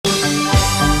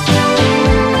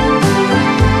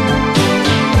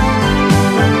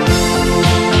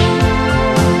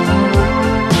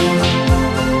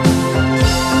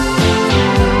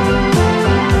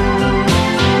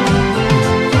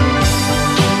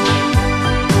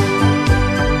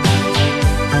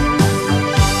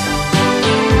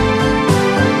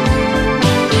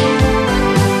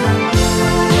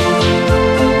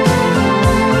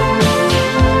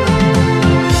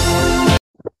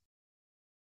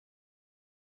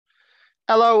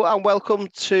Hello and welcome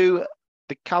to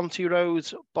the County Road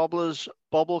Bobblers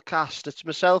Bobblecast. It's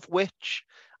myself, Witch,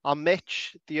 and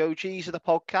Mitch, the OGs of the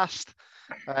podcast.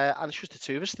 And it's just the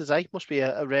two of us today. Must be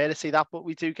a rarity that, but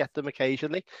we do get them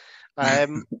occasionally. I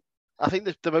think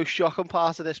the most shocking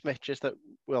part of this, Mitch, is that,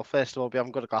 well, first of all, we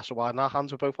haven't got a glass of wine in our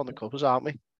hands. We're both on the covers, aren't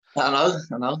we? I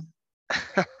know.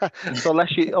 So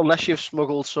unless you've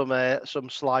smuggled some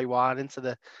sly wine into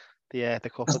the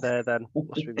cup of there, then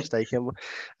must be mistaken.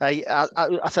 I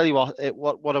tell you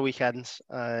what a weekend.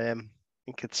 I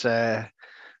think it's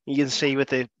you can see with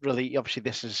the really, obviously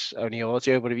this is only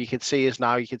audio, but if you could see us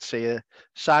now, you could see a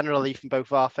sign of relief in both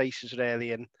of our faces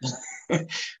really. And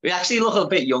we actually look a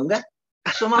bit younger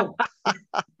somehow.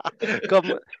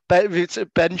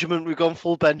 Benjamin, we've gone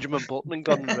full Benjamin Button and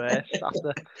gone reverse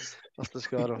after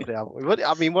scoring off the album.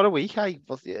 I mean, what a week, hey?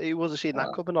 Who would have seen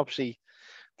that coming? Obviously,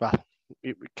 well,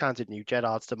 we kind of knew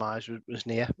Gerrard's demise was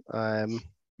near.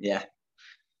 Yeah.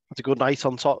 Had a good night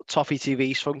on Toffee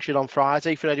TV's function on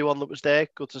Friday for anyone that was there.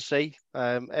 Good to see.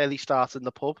 Early start in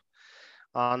the pub.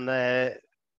 And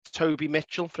Toby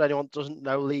Mitchell, for anyone that doesn't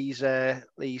know, Lee's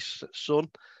son.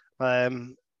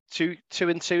 2-2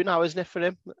 now, isn't it, for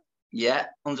him? Yeah,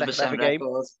 100%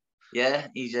 record. Yeah,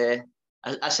 he's.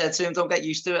 I said to him, don't get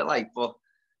used to it, but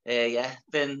yeah,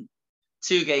 been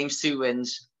 2 games, 2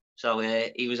 wins. So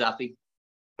he was happy.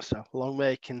 So long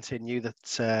may it continue that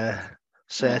Sir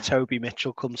Toby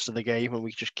Mitchell comes to the game and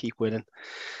we just keep winning.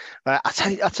 I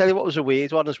tell you what was a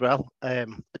weird one as well.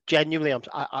 Genuinely,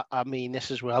 I mean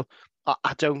this as well.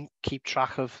 I don't keep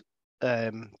track of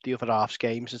the other half's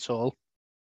games at all.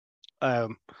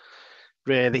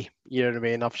 Really, you know what I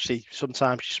mean? Obviously,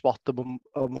 sometimes you spot them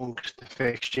amongst the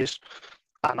fixtures.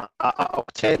 And I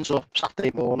turns up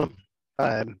Saturday morning.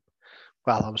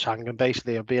 Well, I was hanging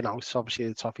basically. I've been out, obviously,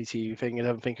 the Toffee TV thing. I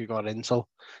don't think we got in until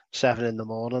 7 in the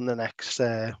morning the next,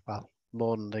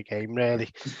 morning of the game, really.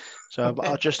 So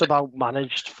I just about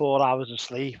managed 4 hours of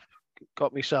sleep,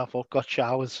 got myself up, got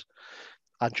showers,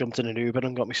 and jumped in an Uber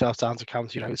and got myself down to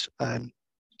County Road.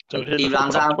 So he ran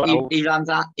down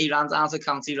to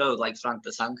County Road like Frank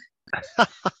the Tank.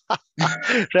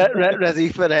 Ready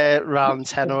for round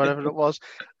 10 or whatever it was.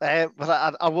 But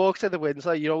I walked in the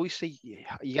Winslow. You always see,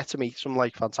 you get to meet some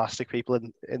fantastic people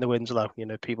in the Winslow. You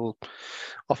know, people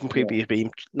you've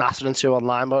been nattering to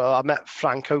online. But I met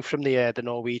Franco from the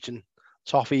Norwegian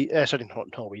toffee. Sorry,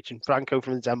 not Norwegian. Franco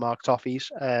from the Denmark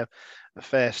Toffees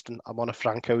first, and I'm one of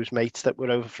Franco's mates that were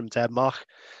over from Denmark.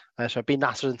 So I've been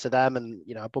nattering to them, and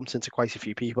I bumped into quite a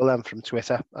few people then from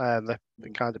Twitter.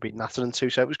 They've kind of been nattering to,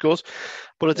 so it was good.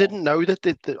 But I didn't know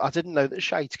that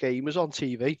Shite Game was on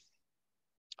TV.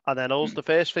 And then also the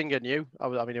first thing I knew, I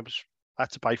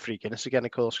had to buy free Guinness again, of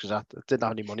course, because I didn't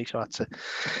have any money, so I had to,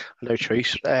 no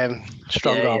choice. But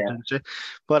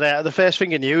the first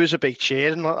thing I knew was a big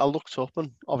cheer, and I looked up and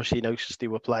obviously noticed they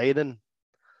were playing, and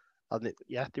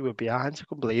they were behind. I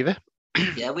couldn't believe it.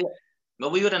 Yeah,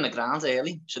 we were in the ground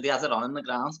early, so they had it on in the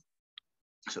ground.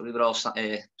 So we were all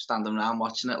standing around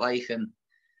watching it,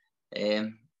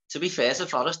 and to be fair to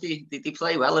Forest, they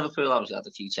play well. Liverpool obviously had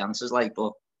a few chances,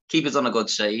 but keeper's done a good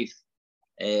save.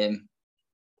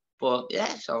 But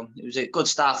yeah, so it was a good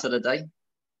start to the day.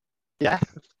 Yeah,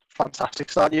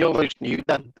 fantastic start. You almost knew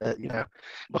then that, the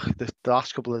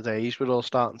last couple of days we're all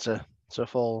starting to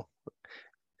fall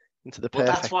into the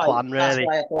perfect plan, really.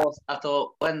 That's why I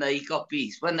thought when they got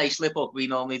beat, when they slip up, we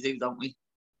normally do, don't we?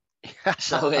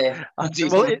 So that's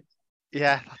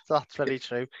very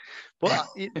true. But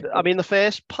I mean, the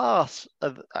first part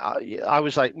of I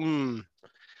was like,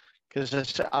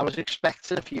 because I was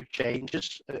expecting a few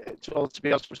changes. To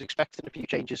be honest, I was expecting a few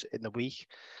changes in the week,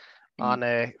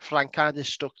 and Frank kind of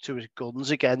stuck to his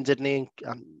guns again, didn't he?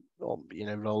 And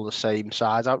roll the same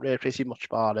side out there pretty much,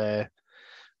 but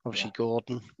obviously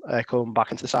Gordon coming back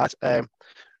into the side.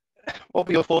 What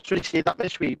were your thoughts when you see that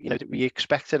match? Were you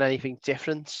expecting anything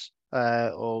different,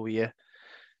 or were you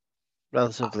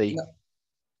relatively?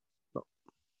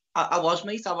 I was,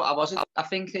 mate. I wasn't. I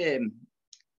think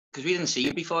because we didn't see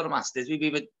you before the match, did we?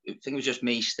 I think it was just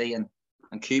me, Steve,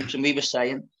 and Coops, and we were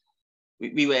saying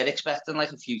we were expecting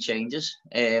a few changes.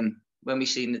 When we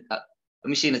seen the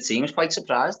team, I was quite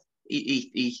surprised.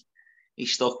 He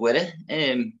stuck with it.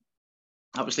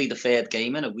 Obviously, the third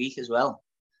game in a week as well.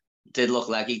 Did look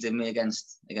like he did me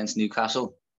against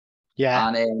Newcastle. Yeah.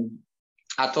 And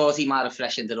I thought he might have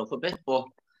freshened it up a bit, but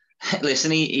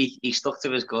listen, he stuck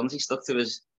to his guns. He stuck to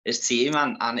his team,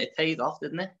 and it paid off,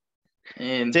 didn't it?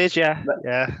 Did yeah.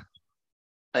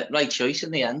 Right choice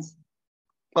in the end.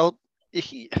 Well,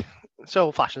 it's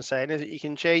old-fashioned saying is that you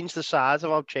can change the sides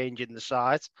without changing the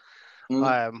sides.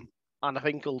 I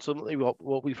think ultimately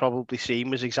what we probably seen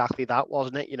was exactly that,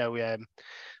 wasn't it? You know,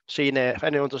 seeing if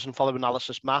anyone doesn't follow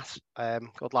Analysis Matt,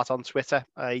 good lad on Twitter,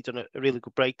 he done a really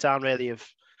good breakdown really of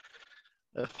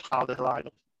how the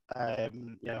lineup,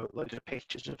 you know, loads of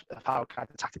pictures of how kind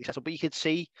of tactically set up. But you could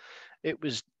see it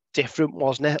was different,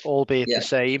 wasn't it? Albeit the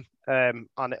same. And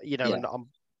you know, and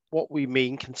what we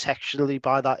mean contextually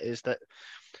by that is that,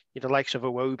 you know, likes of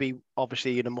Iwobi,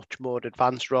 obviously in a much more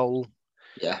advanced role.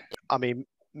 Yeah. I mean,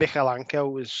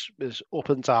 Michaelenko was up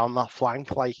and down that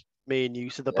flank like me and you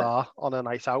to the bar on a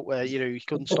night out where, you know, he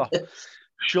couldn't stop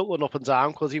shuttling up and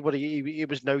down because he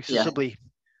was noticeably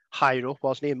higher up,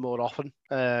 wasn't he, and more often.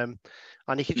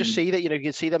 And you could just see that, you know, you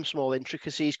could see them small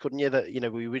intricacies, couldn't you? That, you know,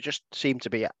 we would just seem to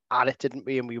be at it, didn't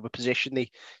we? And we were positionally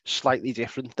slightly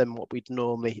different than what we'd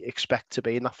normally expect to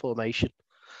be in that formation.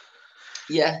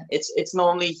 Yeah, it's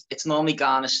normally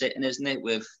Garner sitting, isn't it,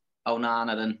 with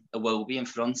Onana and Iwobi in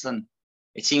front, and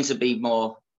it seems to be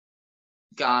more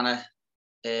Garner,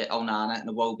 Onana, and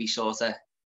Iwobi sort of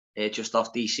just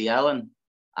off DCL,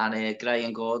 and Gray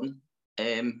and Gordon,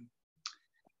 you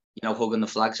know, hugging the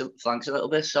flanks a little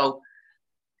bit. So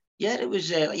yeah, it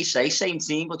was like you say, same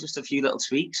team, but just a few little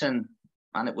tweaks, and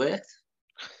it worked.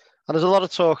 And there's a lot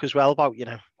of talk as well about, you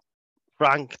know,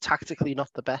 Frank tactically not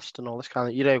the best and all this kind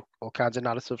of, you know, all kinds of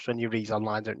narratives when you read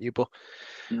online, don't you? But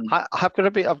I've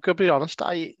got to be honest.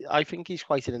 I think he's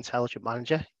quite an intelligent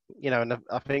manager, you know, and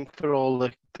I think for all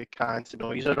the kinds of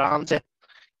noise around it,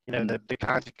 you know, the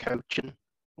kinds of coaching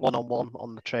one-on-one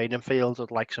on the training field with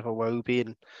likes of Iwobi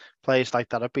and players like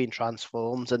that have been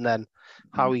transformed, and then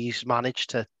how he's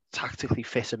managed to tactically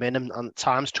fit him in and at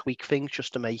times tweak things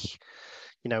just to make,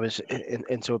 you know, is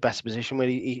into a better position where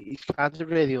he's kind of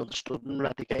really understood and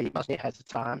read the game, hasn't he, ahead of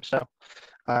time. So,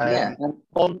 and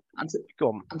to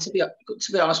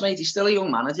be honest, mate, he's still a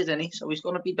young manager, isn't he? So he's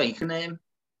going to be making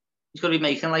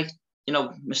like, you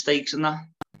know, mistakes and that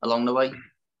along the way.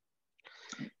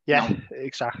 Yeah, you know?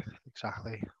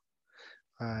 Exactly.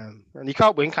 And you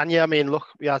can't win, can you? I mean, look,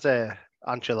 we had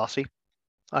Ancelotti,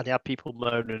 and you had people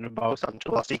moaning about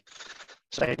Ancelotti,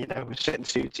 saying, you know, we're sitting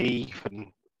too deep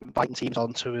and inviting teams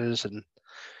onto us and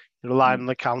relying on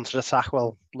the counter attack.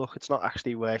 Well, look, it's not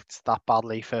actually worked that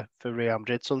badly for Real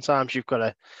Madrid. Sometimes you've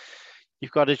got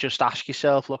to just ask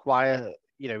yourself, look, why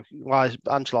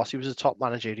Ancelotti was a top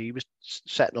manager. He was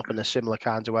setting up in a similar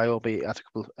kind of way, albeit had a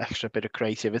couple extra bit of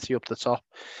creativity up the top.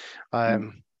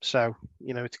 So,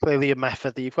 you know, it's clearly a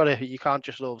method that you can't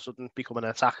just all of a sudden become an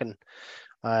attacking,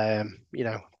 you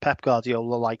know, Pep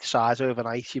Guardiola like size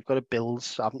overnight. You've got to build,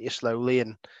 haven't you, slowly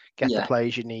and get the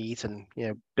players you need and, you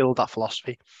know, build that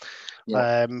philosophy.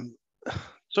 So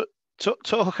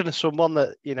talking to someone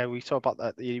that, you know, we talk about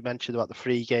that you mentioned about the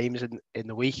 3 games in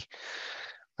the week.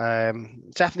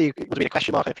 Definitely would be a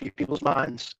question mark in a few people's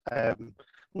minds.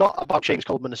 Not about James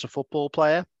Coleman as a football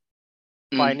player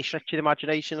by any stretch of the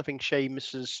imagination. I think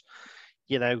Seamus is,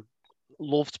 you know,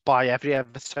 loved by every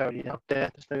Evertonian out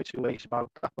there. There's no two ways about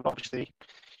that. But obviously,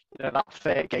 you know, that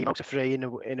fair game out of 3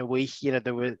 in a week, you know,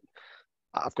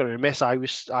 I've got to admit, I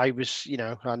was, you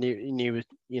know, I knew,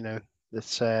 you know,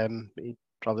 that he'd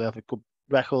probably have a good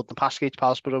record in the past Gates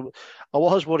Palace, but I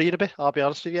was worried a bit, I'll be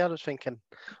honest with you. I was thinking,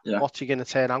 what's he going to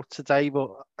turn out today?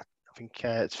 But I think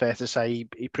it's fair to say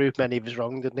he proved many of us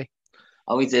wrong, didn't he?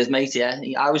 Oh, he did, mate, yeah.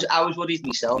 I was worried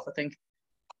myself, I think,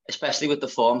 especially with the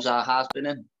forms Zaha's been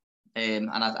in. And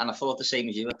I thought the same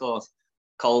as you. I thought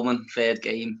Coleman, 3rd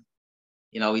game,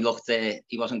 you know, he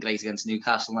wasn't great against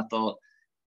Newcastle, and I thought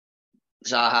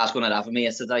Zaha's going to have him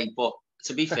here today. But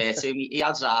to be fair to him, he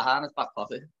had Zaha in his back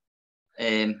pocket.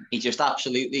 He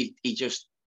just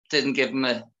didn't give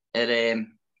him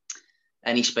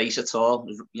any space at all,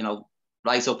 you know,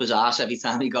 right up his arse every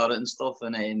time he got it and stuff.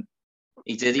 And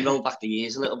he rolled back the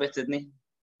years a little bit, didn't he?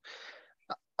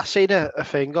 I seen a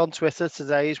thing on Twitter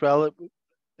today as well.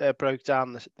 It broke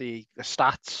down the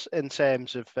stats in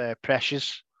terms of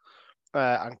pressures,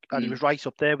 and he was right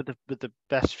up there with the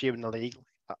best few in the league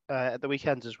at the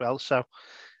weekend as well. So,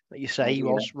 like you say, he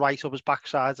was right up his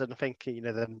backside, and I think, you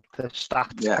know, the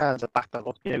stats kind of back that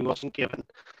up. You know, he wasn't given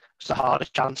the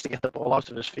hardest chance to get the ball out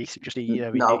of his feet. Just and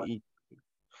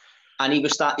you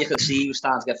could see he was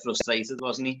starting to get frustrated,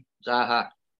 wasn't he, Zaha?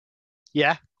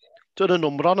 Yeah, done a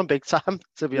number on him big time,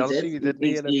 to be honest with you,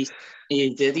 didn't he?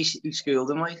 He did. He schooled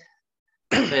him, like.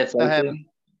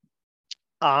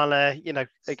 And you know,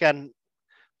 again,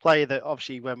 player that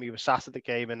obviously when we were sat at the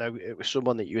game, I know it was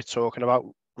someone that you were talking about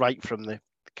right from the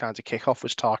kind of kickoff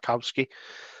was Tarkowski.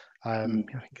 I think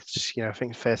it's, you know, I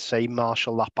think it's fair to say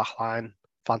Marshall that back line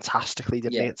fantastically,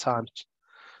 didn't he, at times?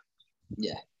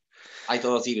 Yeah, I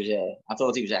thought he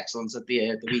was excellent at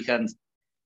the weekend.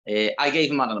 I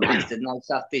gave him man of the match, didn't I,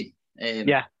 Saturday?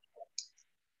 Yeah.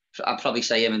 I'd probably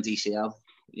say him and DCL.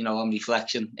 You know, on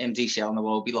reflection, him, DCL, and I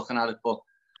will be looking at it, but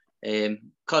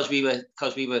because we were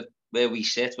where we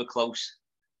sit, we're close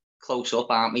up,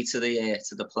 aren't we, to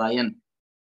the play, and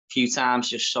a few times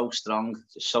just so strong.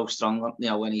 You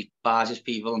know, when he barges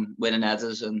people and winning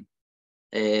headers, and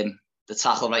the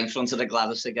tackle right in front of the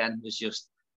Gladys again was just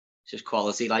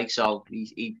quality. Like, so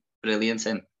he brilliant,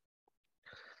 him.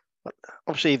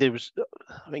 Obviously, there was,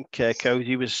 I think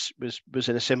Cody was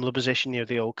in a similar position. You know,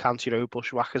 the old County Road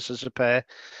Bushwhackers as a pair.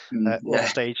 One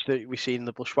stage that we seen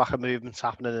the Bushwhacker movements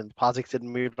happening, and Paddock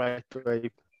didn't move right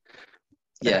away.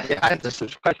 Yeah,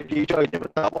 there's quite a few joined in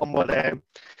with that one, but I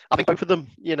think both of them,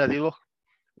 you know, they look.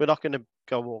 We're not going to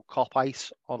go all cop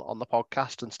ice on the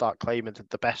podcast and start claiming that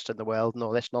the best in the world and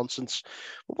all this nonsense.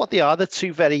 But what they are, they're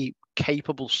two very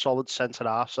capable, solid centre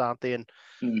halves, aren't they? And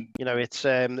you know, it was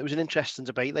an interesting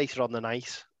debate later on the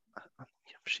night.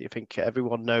 Obviously, I think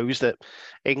everyone knows that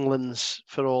England's,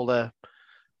 for all the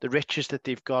riches that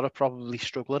they've got, are probably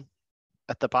struggling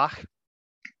at the back.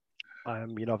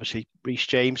 You know, obviously, Reece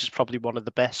James is probably one of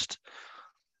the best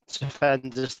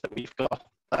defenders that we've got.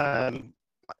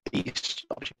 He's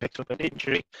obviously picked up an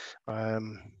injury.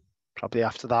 Probably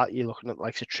after that, you're looking at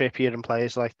like a Trippier and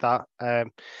players like that. But,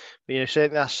 you know,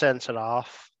 certainly that centre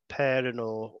half pairing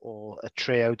or a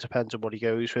trio, depends on what he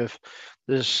goes with.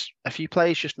 There's a few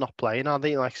players just not playing, aren't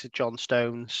they? Like John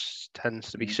Stones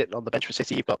tends to be sitting on the bench for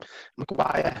City. You've got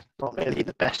Maguire, not really in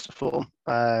the best of form.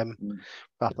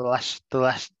 But the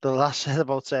less said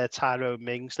about Tyrone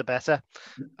Mings, the better.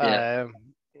 Yeah.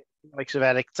 Likes of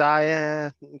Eric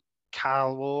Dyer,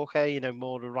 Kyle Walker, you know,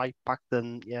 more a right back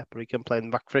than, but he can play in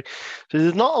the back three. So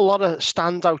there's not a lot of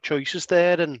standout choices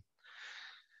there. And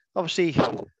obviously,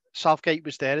 Southgate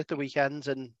was there at the weekend,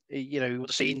 and, you know, you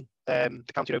would have seen the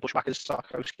County Road Bushwhackers,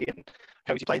 Tarkowski and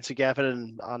Cody playing together,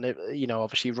 and you know,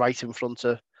 obviously right in front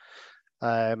of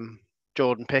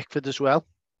Jordan Pickford as well.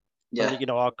 Yeah. And, you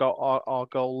know, our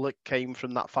goal that came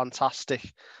from that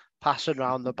fantastic passing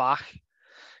around the back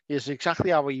is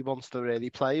exactly how he wants to really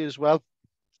play as well.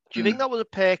 Do you think that would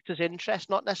have perked his interest?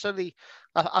 Not necessarily.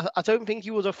 I don't think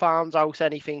he would have found out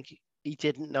anything he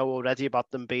didn't know already about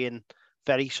them being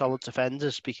very solid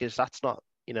defenders, because that's not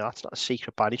a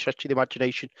secret by any stretch of the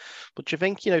imagination. But do you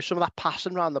think, you know, some of that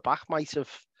passing around the back might have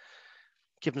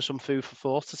given some food for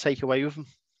thought to take away with him?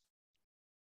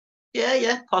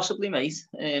 Yeah, possibly, mate.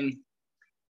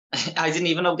 I didn't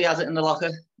even know they had it in the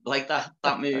locker like that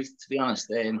move, to be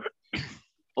honest.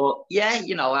 But yeah,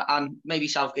 you know, and maybe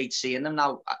Southgate seeing them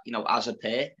now, you know, as a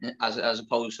pair, as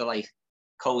opposed to like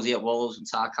Cody at Wolves and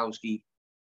Tarkowski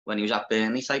when he was at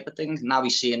Burnley type of thing. Now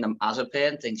he's seeing them as a pair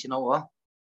and thinks, you know what,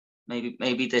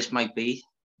 maybe this might be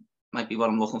what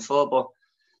I'm looking for. But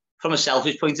from a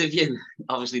selfish point of view,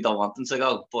 obviously don't want them to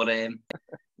go. But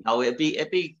no, it'd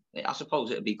be I suppose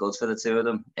it'd be good for the two of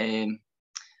them.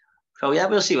 So yeah,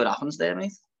 we'll see what happens there,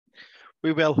 mate.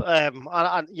 We will.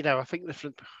 And you know, I think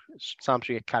sometimes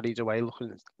we get carried away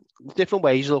looking at different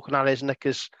ways of looking at it, isn't it?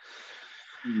 Because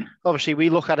obviously we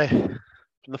look at it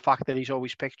from the fact that he's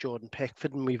always picked Jordan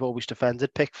Pickford, and we've always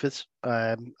defended Pickford.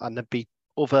 And there'd be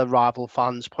other rival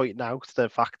fans pointing out the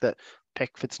fact that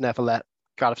Pickford's never let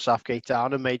Gareth Southgate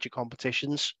down in major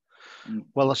competitions.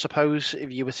 Well, I suppose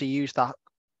if you were to use that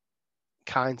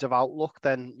kind of outlook,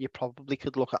 then you probably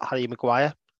could look at Harry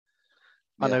Maguire.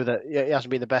 I know that he hasn't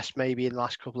been the best maybe in the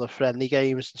last couple of friendly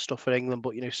games and stuff for England,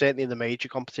 but, you know, certainly in the major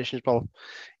competitions, well,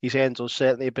 he's earned us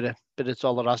certainly a bit of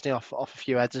dollar, hasn't he, off a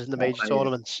few headers in the major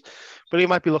tournaments. But he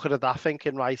might be looking at that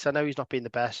thinking, right, I know he's not been the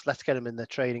best. Let's get him in the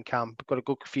training camp. We've got a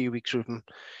good few weeks with him.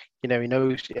 You know, he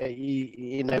knows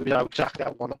how exactly I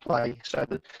want to play. So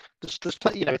there's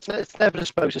you know, it's never, I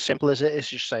suppose, as simple as it is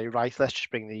just say, right, let's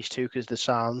just bring these two because the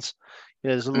sounds. You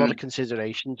know, there's a lot of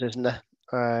considerations, isn't there?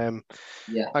 And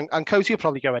Coty will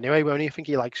probably go anyway, won't he? I think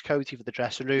he likes Coty for the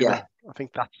dressing room. Yeah. I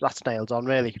think that's nailed on,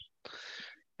 really.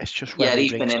 It's just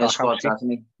he's been in his squad, hasn't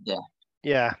he?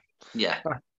 Yeah.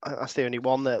 That's the only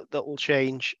one that will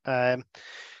change. So,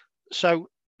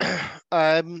 if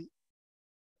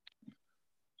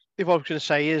I was going to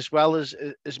say as well as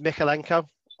Mykolenko,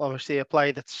 obviously a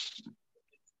player that's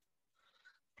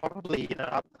probably, you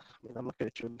know, I'm not going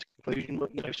to jump to conclusion,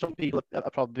 but, you know, some people are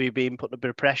probably being putting a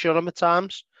bit of pressure on him at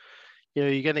times. You know,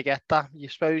 you're going to get that. You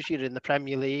suppose you're in the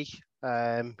Premier League.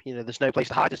 You know, there's no place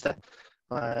to hide, is there?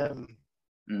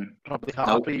 Probably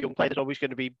hard for a young player. There's always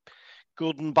going to be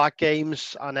good and bad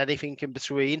games and anything in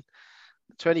between.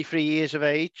 23 years of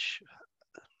age.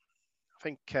 I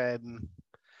think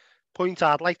point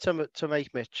I'd like to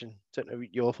make, Mitch, and don't know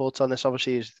your thoughts on this,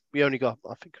 obviously, is we only got,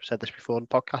 I think I've said this before in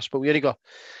the podcast, but we only got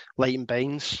Leighton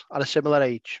Baines at a similar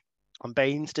age. And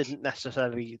Baines didn't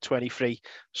necessarily, 23,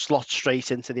 slot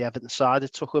straight into the Everton side.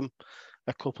 It took him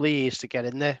a couple of years to get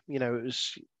in there. You know, it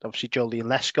was obviously Joleon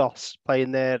Lescott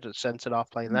playing there, the centre half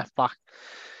playing left back.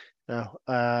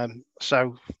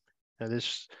 So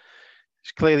there's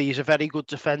clearly he's a very good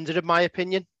defender, in my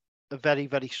opinion. A very,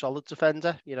 very solid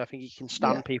defender. You know, I think he can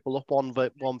stand people up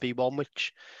 1v1,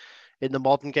 which in the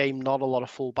modern game, not a lot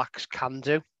of fullbacks can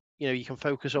do. You know, you can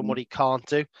focus on what he can't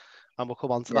do, and we'll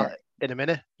come on to that in a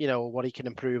minute, you know, what he can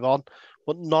improve on.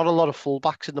 But not a lot of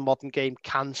fullbacks in the modern game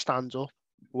can stand up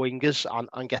wingers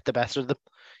and get the better of them.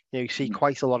 You know, you see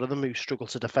quite a lot of them who struggle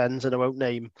to defend, and I won't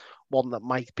name one that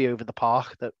might be over the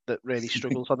park that really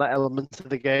struggles on that element of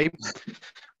the game.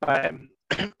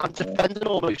 And defending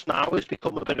almost now has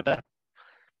become a bit of a,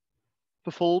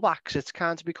 for fullbacks, it's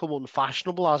kind of become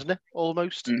unfashionable, hasn't it?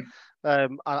 Almost.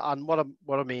 And what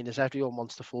I mean is everyone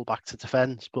wants the fullback to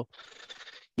defend, but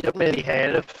you don't really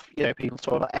hear of, you know, people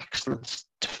talk about excellent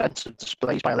defensive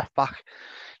displays by left back.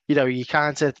 You know, you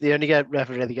they only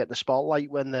ever really get the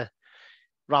spotlight when they're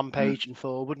rampaging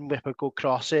forward and whip a good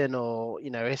cross in, or,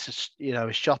 you know, it's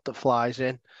a shot that flies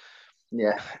in.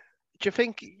 Yeah. Do you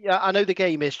think? Yeah, I know the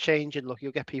game is changing. Look,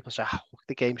 you'll get people say, "Look,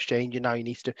 the game's changing now. You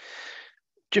need to." Do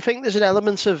you think there's an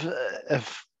element of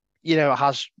you know, it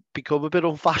has become a bit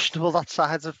unfashionable, that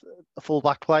side of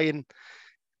fullback play, and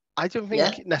I don't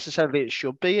think necessarily it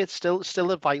should be. It's still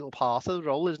a vital part of the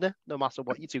role, isn't it? No matter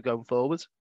what you do going forward.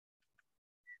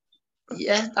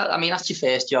 Yeah, I mean, that's your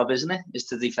first job, isn't it? Is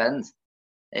to defend.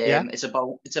 It's a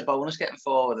bonus getting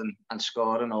forward and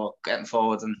scoring, or getting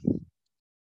forward and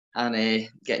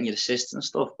getting your assists and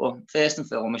stuff. But first and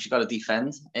foremost, you got to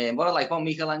defend. What I like about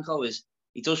Mykolenko is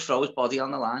he does throw his body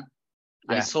on the line.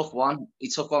 And he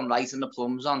took one right in the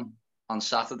plums on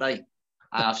Saturday.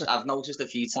 And I've noticed a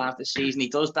few times this season he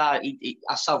does that. He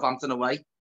at Southampton away,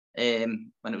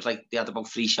 when it was like they had about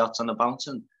 3 shots on the bounce,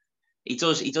 and he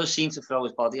does seem to throw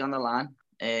his body on the line.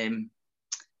 And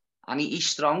he's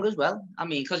strong as well. I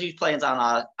mean, because he was playing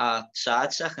down our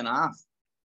side second half,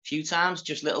 a few times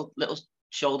just little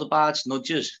shoulder barge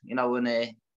nudges, you know,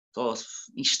 and but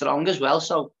he's strong as well.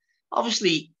 So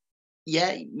obviously,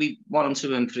 yeah, we want him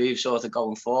to improve sort of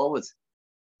going forward,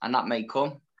 and that may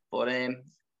come. But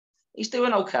he's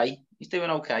doing okay.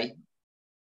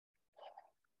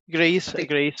 Agrees.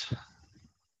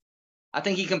 I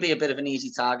think he can be a bit of an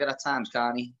easy target at times,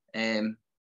 can't he? And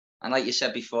like you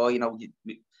said before, you know,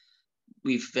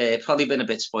 we've probably been a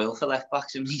bit spoiled for left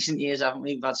backs in recent years, haven't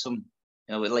we? We've had some,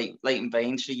 you know, with Leighton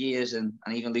Baines for years, and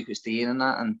even Lucas Dean and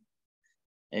that.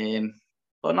 And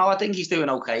but no, I think he's doing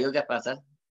okay. He'll get better.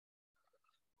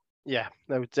 Yeah,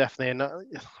 no, definitely. And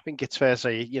I think it's fair to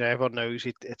say, you know, everyone knows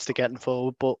it's the getting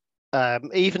forward. But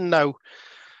even though,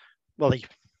 well, he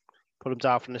put him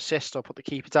down for an assist, or put the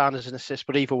keeper down as an assist.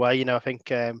 But either way, you know, I think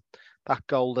that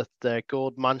goal that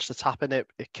Gordon managed to tap in, it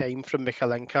came from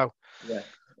Mykolenko.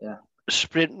 Yeah.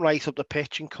 Sprint right up the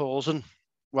pitch and causing.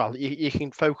 Well, you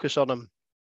can focus on him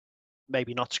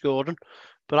maybe not scoring,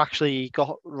 but actually he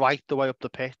got right the way up the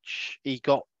pitch. He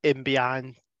got in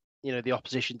behind, you know, the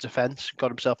opposition defence,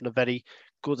 got himself in a very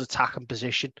good attacking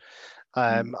position,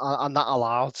 and that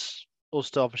allowed us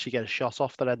to obviously get a shot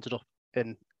off that ended up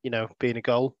in, you know, being a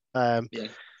goal.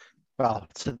 Well,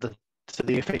 to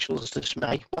the officials'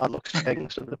 dismay, by the looks of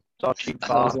things, and the dodgy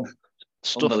bar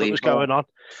stuff that was going on.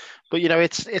 But, you know,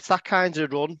 it's that kind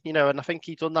of run, you know, and I think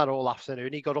he done that all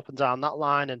afternoon. He got up and down that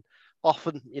line, and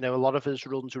often, you know, a lot of his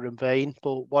runs were in vain.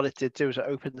 But what it did do is it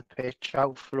opened the pitch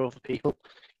out for other people.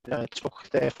 You know, it took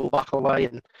their fullback away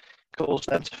and caused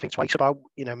them to think twice about,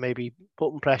 you know, maybe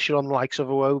putting pressure on the likes of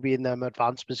Iwobi in them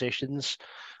advanced positions.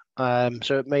 So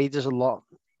it made us a lot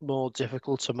more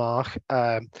difficult to mark.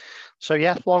 So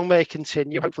yeah, long may it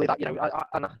continue. Hopefully that, you know,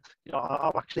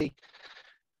 I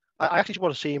actually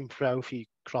want to see him throw a few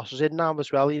crosses in now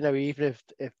as well. You know, even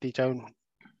if he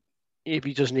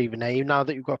doesn't even aim now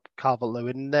that you've got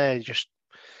Calvert-Lewin in there, just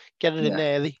get it in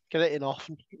early, get it in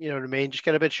often. You know what I mean? Just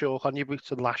get a bit short on your boots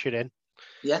and lash it in.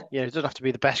 Yeah. You know, it doesn't have to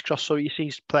be the best cross. So you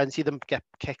see plenty of them get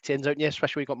kicked in, don't you?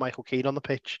 Especially when you've got Michael Keane on the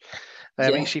pitch.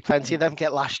 You see plenty of them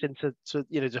get lashed into,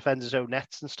 you know, defenders' own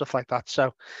nets and stuff like that.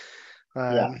 So, you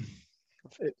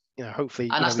know, hopefully,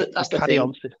 and that's the carry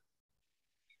on.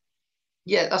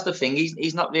 Yeah, that's the thing.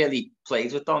 He's not really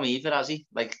played with Dom either, has he?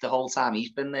 Like the whole time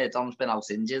he's been there, Dom's been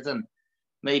out injured, and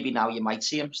maybe now you might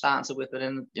see him starting to whip it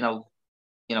in. You know,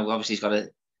 obviously he's got a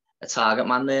target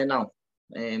man there now.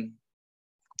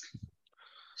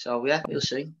 So yeah, we'll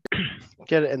see.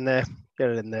 Get it in there. Yeah,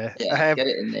 get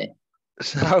it in there.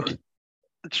 So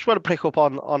just want to pick up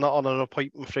on an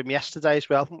appointment from yesterday as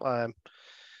well.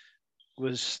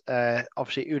 Was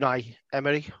obviously Unai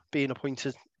Emery being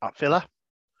appointed at Villa.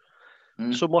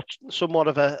 Somewhat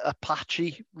of a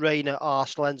patchy reign at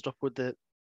Arsenal, ended up with the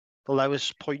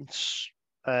lowest points,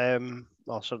 also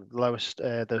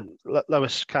the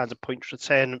lowest kind of points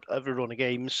return of a run of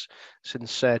games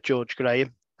since George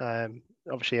Graham.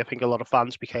 Obviously, I think a lot of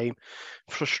fans became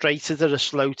frustrated at a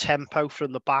slow tempo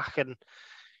from the back, and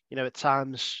at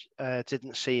times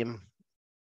didn't see him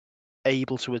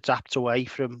able to adapt away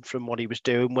from what he was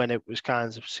doing when it was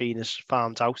kind of seen as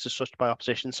found out as such by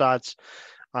opposition sides,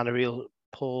 and a real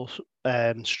poor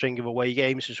string of away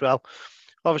games as well.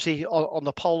 Obviously, on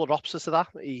the polar opposite of that,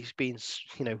 he's been,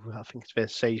 I think it's fair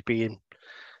to say he's been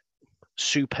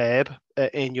superb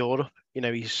in Europe.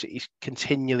 He's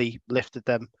continually lifted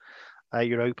them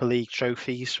Europa League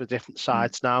trophies for different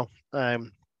sides now.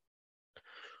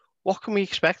 What can we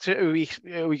expect? Are we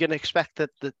going to expect that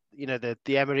the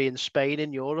Emery in Spain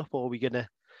in Europe, or are we going to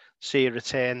see a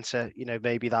return to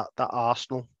maybe that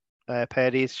Arsenal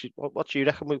period? What do you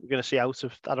reckon we're going to see out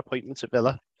of that appointment at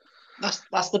Villa?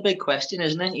 That's the big question,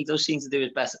 isn't it? He does seem to do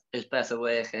his better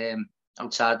work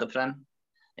outside the Prem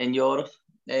in Europe.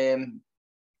 I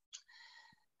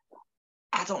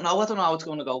don't know how it's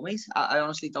going to go, mate. I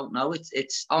honestly don't know.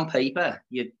 It's on paper.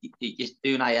 You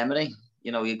Unai Emery.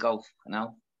 You go,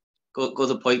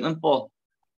 good appointment, but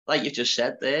like you just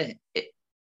said there,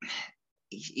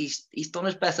 he's done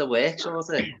his better work sort of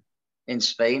in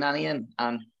Spain, and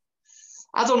I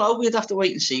don't know. We'd have to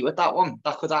wait and see with that one.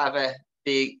 That could either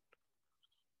be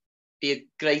a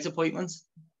great appointment,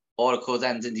 or it could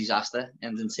end in disaster,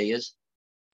 end in tears.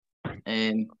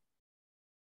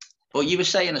 But you were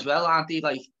saying as well, aren't they,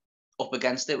 like up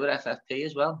against it with FFP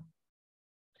as well?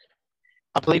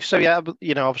 I believe so, yeah.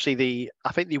 Obviously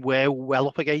I think they were well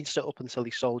up against it up until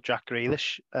he sold Jack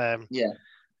Grealish. Yeah.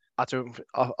 I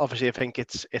think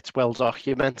it's well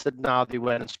documented now. They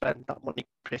went and spent that money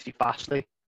pretty fastly.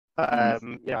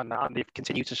 And they've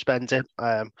continued to spend it.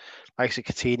 Like I said,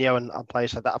 Coutinho and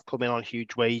players like that have come in on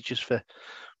huge wages for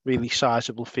really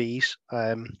sizable fees.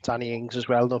 Danny Ings as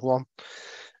well, another one.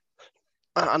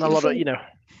 And a lot of, The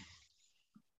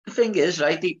thing is,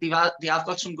 right, they have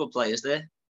got some good players there.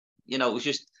 It was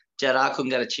just Gerrard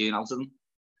couldn't get a tune out of them.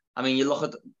 I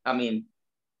mean,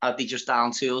 are they just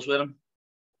down tools with him?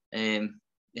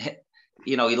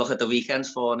 You look at the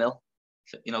weekends 4-0.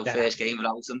 First game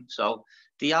without them. So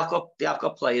they have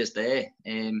got players there.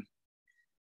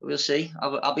 We'll see.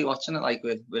 I'll be watching it like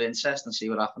with interest and see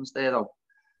what happens there, though.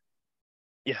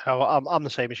 Yeah, I'm the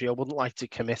same as you. I wouldn't like to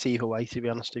commit either way, to be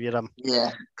honest with you.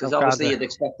 Yeah, because obviously you'd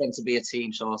expect them to be a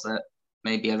team sort of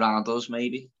maybe around us,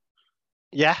 maybe.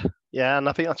 Yeah, and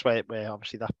I think that's where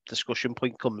obviously that discussion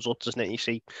point comes up, doesn't it? You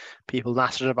see people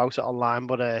nattering about it online,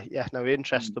 but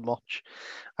interesting much.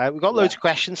 We've got loads of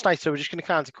questions tonight, so we're just going to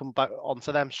kind of come back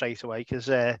onto them straight away because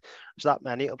there's that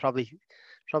many. It'll probably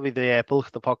the bulk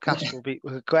of the podcast will be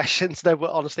with questions. No,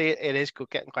 but honestly, it is good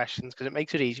getting questions because it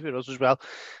makes it easy for us as well.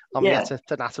 And we get to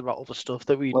natter about other stuff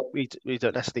that we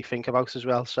don't necessarily think about as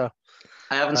well. So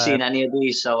I haven't seen any of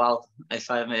these, so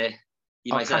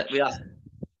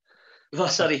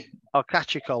sorry. I'll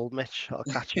catch you cold, Mitch. I'll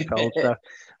catch you cold. So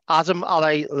Adam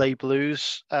Ale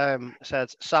Blues said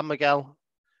San Miguel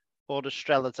or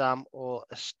Estrella Damm or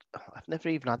I've never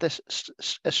even had this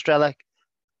Estrella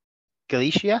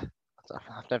Galicia.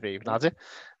 I've never even had it.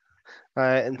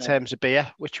 In terms of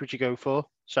beer, which would you go for?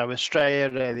 So Estrella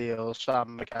really or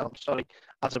San Miguel? I'm sorry,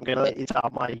 as I'm going to let you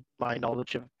down my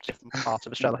knowledge of different parts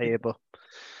of Estrella here, but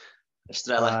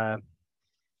Estrella.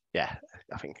 Yeah,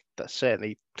 I think that's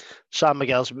certainly San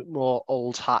Miguel's a bit more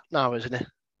old hat now, isn't it?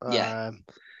 Yeah.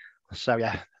 So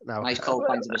yeah, no. Nice cold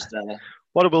pint of Estrella.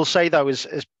 What I will say though is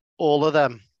all of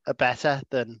them are better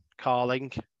than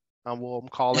Carling and warm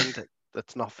Carling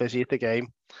that's not fizzy at the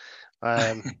game.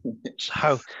 So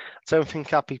I don't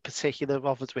think I'd be particular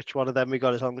bothered which one of them we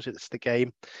got as long as it's the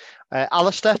game.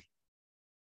 Alistair,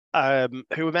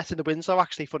 who we met in the Winslow,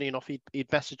 actually, funny enough, he'd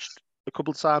messaged a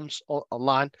couple of times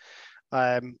online.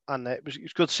 And it was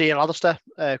good seeing Alistair.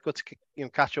 Good to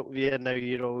catch up with you. I know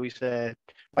you're always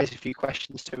raise a few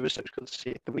questions to us, so it's good to see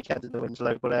you at the weekend in the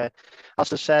Winslow. But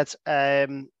as I said,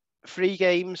 3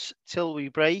 games till we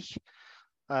break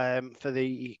for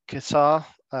the Qatar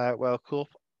World Cup.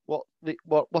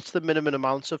 What's the minimum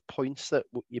amount of points that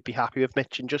you'd be happy with,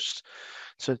 Mitch? And just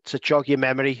to jog your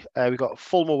memory, we've got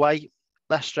Fulham away,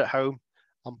 Leicester at home,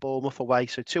 and Bournemouth away.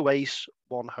 So 2 aways,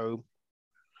 1 home.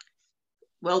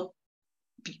 Well,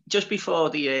 just before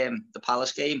the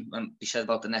Palace game, when we said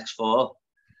about the next 4,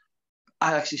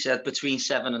 I actually said between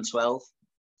 7 and 12,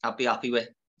 I'd be happy with.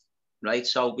 right?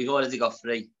 So we've already got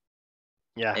 3.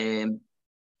 Yeah.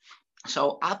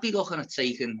 So I'd be looking at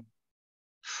taking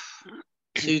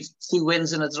 2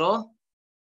 wins and a draw.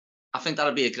 I think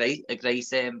that'd be a great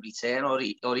return,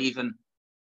 or even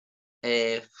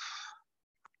we're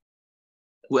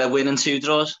winning 2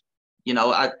 draws. You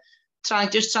know, I try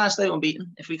and stay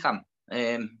unbeaten if we can.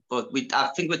 But I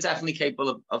think we're definitely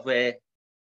capable of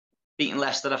beating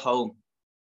Leicester at home,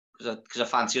 because I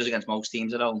fancy us against most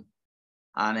teams at home,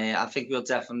 and I think we'll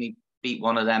definitely beat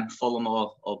one of them, Fulham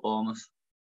or Bournemouth.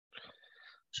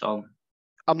 So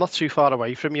I'm not too far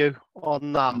away from you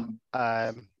on that.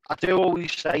 I do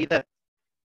always say that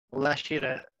unless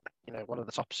you're one of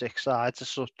the top 6 sides as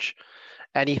such,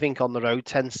 anything on the road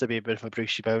tends to be a bit of a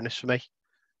Brucey bonus for me.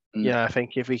 I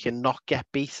think if we can not get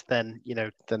beat, then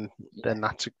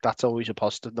that's always a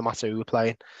positive, no matter who we're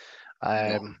playing.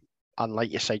 And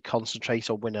like you say, concentrate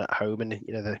on winning at home, and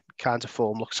the kind of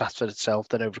form looks after itself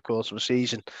then over the course of a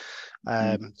season.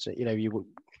 So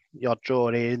the odd draw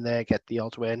here and there, get the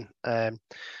odd win.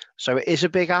 So it is a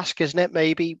big ask, isn't it?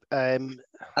 Maybe I'd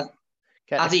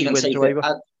even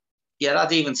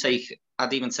take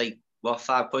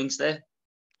 5 points there.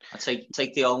 I'd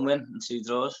take the home win and 2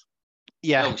 draws.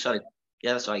 Yeah. No, sorry.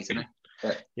 Yeah, that's right, isn't it?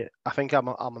 Yeah, I think I'm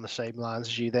on the same lines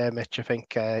as you there, Mitch. I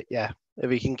think if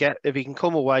we can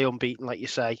come away unbeaten, like you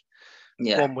say,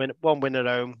 1 win at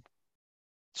home,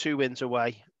 2 wins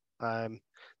away, that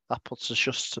puts us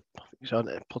on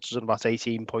about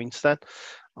 18 points then,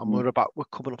 and we're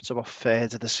coming up to about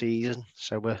 1/3 of the season,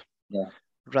 so we're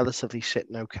relatively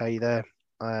sitting okay there.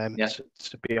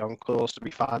 To be on course to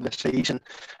be fine this season,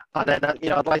 and then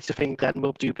I'd like to think then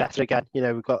we'll do better again.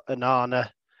 We've got Onana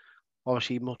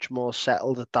obviously much more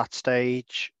settled at that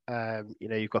stage.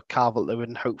 You've got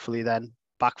Calvert-Lewin hopefully then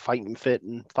back fighting fit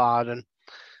and firing.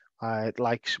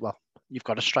 You've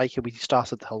got a striker. We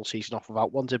started the whole season off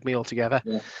without one, didn't we, altogether?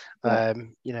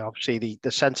 Obviously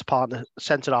the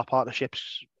centre-half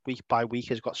partnerships week by week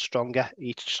has got stronger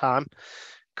each time.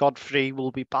 Godfrey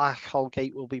will be back.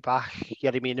 Holgate will be back.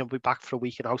 Yeremy will be back for a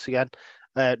week and out again.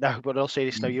 No, but all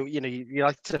seriously, you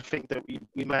like to think that we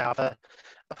may have a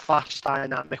fast,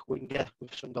 dynamic winger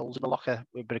with some goals in the locker,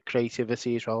 with a bit of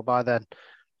creativity as well by then.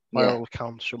 By all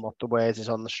accounts from what the word is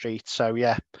on the street. So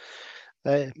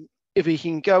if we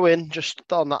can go in just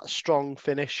on that strong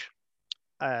finish,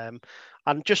 and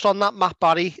just on that, Matt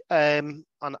Barry, and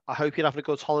I hope you're having a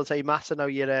good holiday, Matt. I know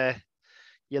you're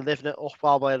living it up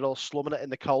while we're all slumming it in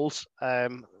the cold.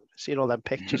 Seeing all them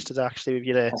pictures today, actually, with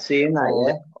your I seen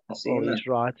that, I seen that. He's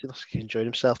right. He enjoyed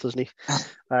himself, doesn't he?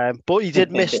 But he did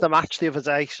miss the match the other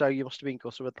day, so you must have been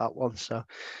gutted with that one. So,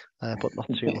 but not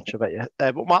too much of it yet.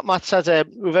 But Matt said,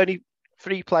 with only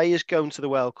 3 players going to the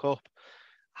World Cup,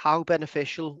 how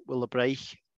beneficial will the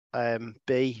break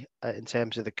be in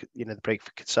terms of the break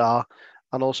for Qatar,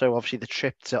 and also obviously the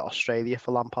trip to Australia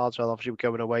for Lampard? Well, obviously we're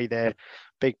going away there.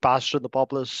 Big Baz from the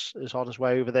Bobblers is on his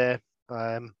way over there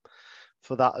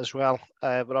for that as well.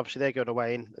 But obviously they're going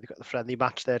away, and they've got the friendly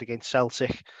match there against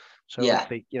Celtic. So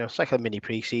hopefully, it's like a mini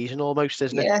pre-season almost,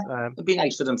 isn't it? It'd be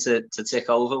nice for them to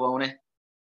tick over, won't it?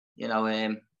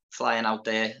 Flying out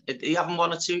there. You haven't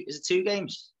 1 or 2? Is it 2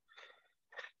 games?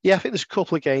 Yeah, I think there's a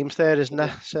couple of games there, isn't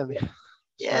there? Certainly.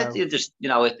 Yeah, you just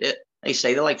they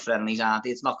say they're like friendlies, aren't they?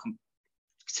 It's not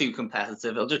too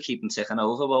competitive. It'll just keep them ticking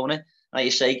over, won't it? Like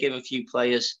you say, give a few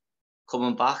players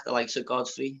coming back, the likes of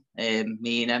Godfrey,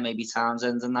 Mina, maybe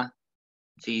Townsend, and that.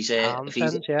 If he's about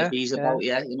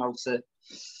to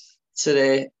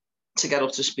get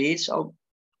up to speed. So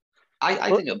I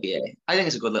think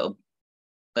it's a good little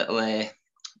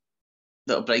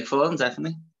break for them,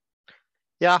 definitely.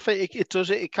 Yeah, I think it does.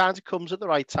 It kind of comes at the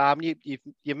right time. You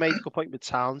made a good point with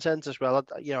Townsend as well.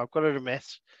 I've got to admit,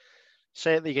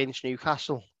 certainly against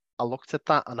Newcastle, I looked at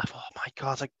that and I thought, oh my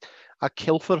God, I'd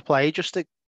kill for a play just to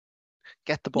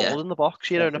get the ball in the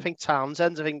box, And I think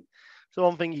Townsend, it's the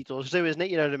one thing he does do, isn't it?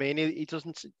 You know what I mean? He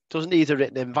doesn't need a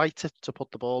written invite to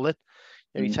put the ball in.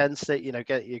 He tends to,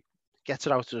 gets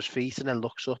it out to his feet and then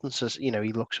looks up and says,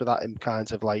 he looks for that in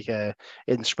kind of like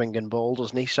in springing ball,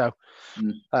 doesn't he? So,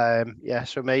 so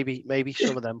maybe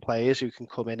some of them players who can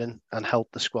come in and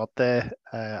help the squad there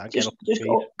and get up to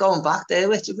speed. Going back there,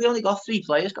 Richard, we only got 3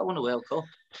 players going to World Cup.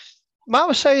 Matt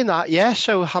was saying that, yeah.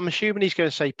 So I'm assuming he's going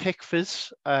to say Pickford,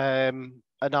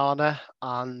 Onana,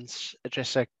 and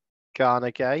Idrissa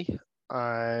Gana Gueye.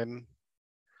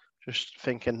 Just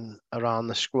thinking around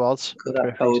the squad.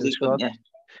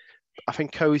 I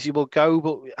think Cozy will go,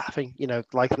 but I think,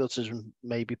 likelihood is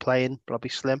maybe playing,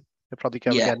 probably slim. He'll probably go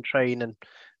again, train, and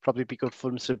probably be good for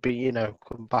him to be,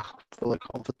 come back full of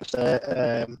confidence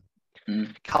there.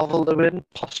 Calvert-Lewin,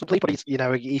 possibly, but he's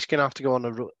going to have to go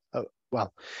on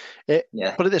well,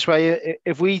 Yeah. put it this way: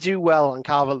 if we do well and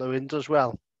Calvert-Lewin does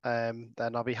well, then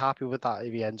I'll be happy with that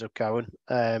if he ends up going,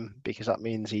 because that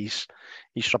means he's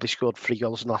probably scored 3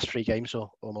 goals in the last 3 games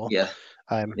or more. Yeah.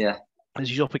 Yeah. As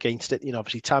he's up against it,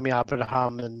 obviously Tammy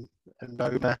Abraham and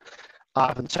Roma,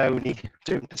 Ivan Toney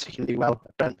doing particularly well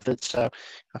at Brentford. So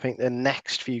I think the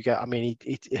next few I mean,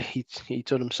 he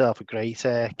done himself a great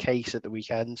case at the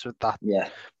weekend with that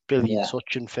brilliant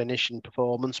touch and finish and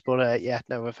performance. But I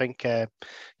think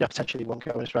potentially won't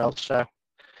go as well. So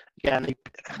again,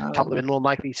 Calvert-Lewin more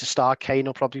likely to start. Kane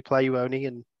will probably play, won't he?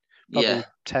 And probably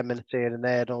 10 minutes here and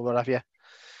there or whatever.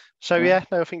 So I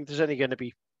think there's only going to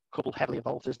be a couple heavily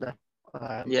involved, isn't there?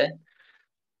 I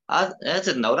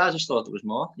didn't know that. I just thought there was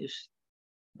more.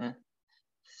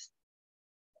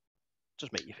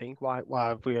 Just make you think, why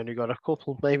have we only got a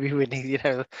couple? Maybe we need,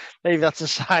 maybe that's a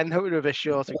sign that we're a bit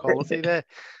short of quality there.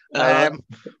 I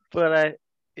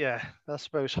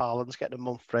suppose Haaland's getting a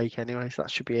month break anyway, so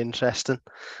that should be interesting.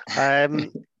 I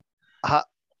mean,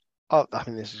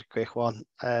 this is a quick one.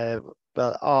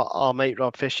 But our mate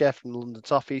Rob Fisher from London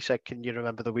Toffee said, "Can you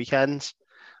remember the weekends?"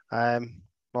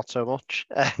 Not so much.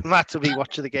 Matt will be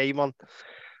watching the game on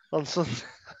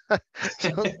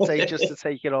Sunday just to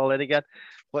take it all in again.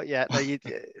 But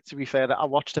to be fair, I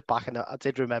watched it back and I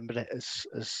did remember it as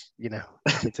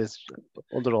it is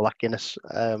under all that Guinness.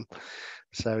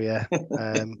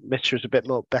 Mitch was a bit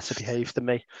more better behaved than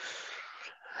me.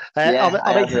 I had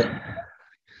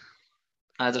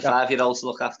a 5-year-old to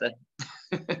look after.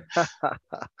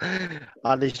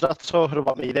 And he's not talking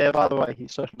about me there, by the way.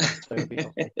 He's talking about Toby.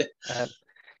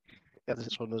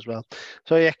 This one as well.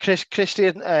 So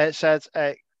Christian said,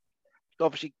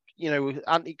 obviously,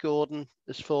 Anthony Gordon,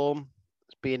 his form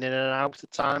has been in and out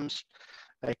at times.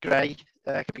 Gray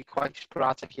could be quite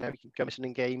sporadic. He can go missing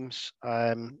in games.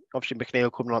 Obviously,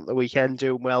 McNeil coming on the weekend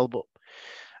doing well, but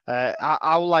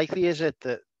how likely is it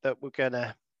that we're going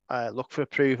to look for a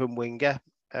proven winger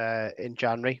in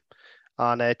January?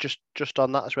 And just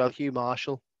on that as well, Hugh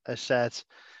Marshall has said,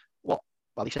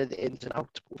 he said the ins and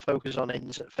outs. We'll focus on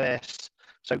ins at first.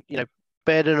 So,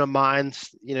 bearing in mind,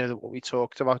 what we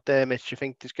talked about there, Mitch, do you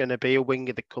think there's going to be a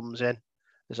winger that comes in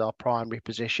as our primary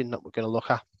position that we're going to look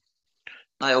at?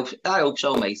 I hope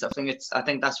so, mate. I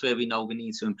think that's where we know we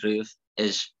need to improve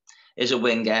is a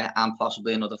winger and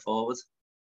possibly another forward.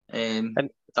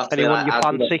 Anyone you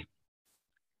fancy?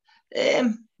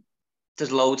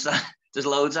 There's loads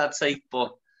I'd take,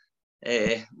 but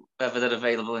whether they're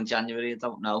available in January, I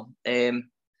don't know.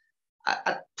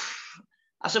 I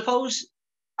suppose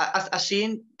I've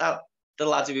seen that the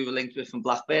lads who we were linked with from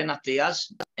Blackburn, that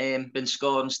Diaz, been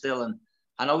scoring still, and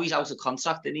I know he's out of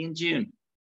contract in June.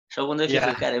 So I wonder if you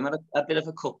could get him at a bit of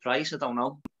a cut price. I don't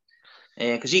know,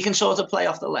 because he can sort of play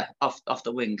off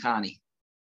the wing, can't he?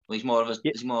 Well, he's more of a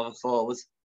forward.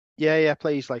 Yeah,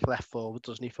 plays like left forward,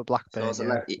 doesn't he, for Blackburn?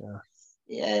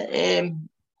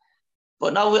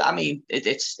 But no, I mean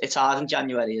it's hard in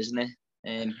January, isn't it?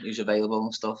 Who's available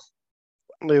and stuff.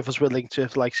 Movers were linked to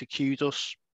like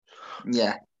Kudos.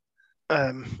 Yeah.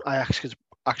 Ajax could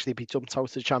actually be dumped out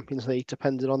of the Champions League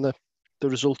depending on the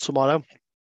result tomorrow.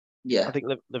 Yeah. I think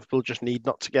Liverpool just need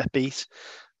not to get beat.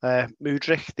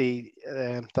 Mudryk, the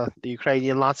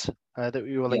Ukrainian lad that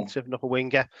we were linked to, another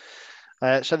winger.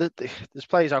 So there's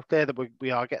players out there that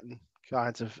we are getting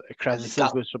kind of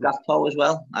accredited with some. Gakpo as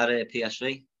well at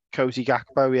PSV. Cozy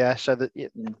Gakpo, yeah. So that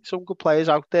some good players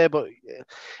out there, but it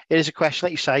is a question,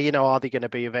 like you say, are they going to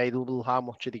be available? How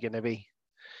much are they going to be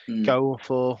going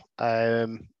for?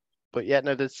 But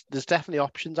there's definitely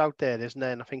options out there, isn't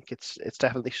there? And I think it's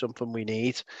definitely something we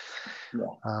need.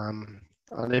 Yeah.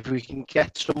 And if we can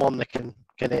get someone that can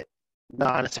get it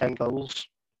 9 or 10 goals,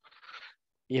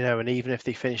 and even if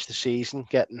they finish the season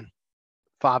getting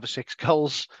 5 or 6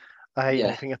 goals,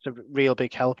 I think it's a real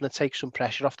big help, and it takes some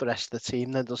pressure off the rest of the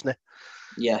team then, doesn't it?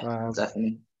 Yeah,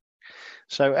 definitely.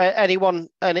 So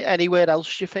anywhere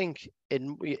else you think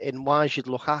in wise you'd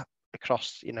look at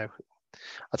across, I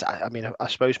mean, I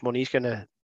suppose money's going to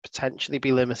potentially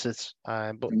be limited,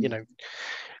 but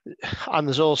and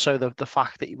there's also the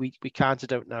fact that we kind of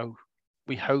don't know.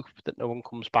 We hope that no one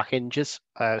comes back injured,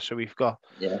 so we've got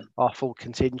our full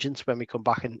contingent when we come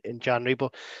back in January.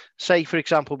 But say, for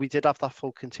example, we did have that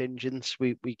full contingent,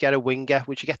 we get a winger.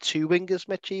 Would you get 2 wingers,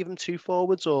 Mitch, even 2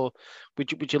 forwards, or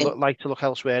would you like to look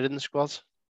elsewhere in the squad?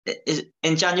 Is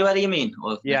in January, you mean,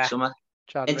 or next summer?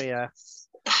 January,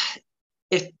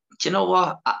 If do you know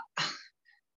what,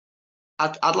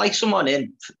 I'd like someone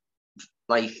in,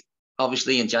 like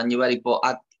obviously in January, but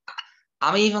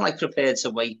I'm even like prepared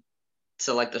to wait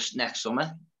to like this next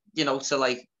summer, to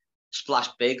like splash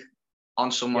big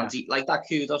on someone like that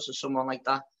Kudos or someone like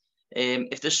that.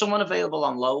 If there's someone available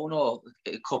on loan or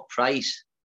a cut price,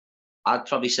 I'd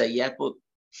probably say yeah. But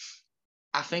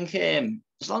I think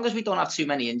as long as we don't have too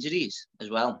many injuries as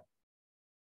well,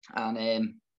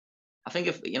 and I think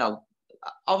if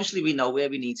obviously we know where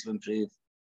we need to improve,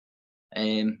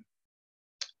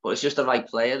 but it's just the right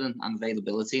player and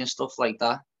availability and stuff like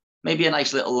that. Maybe a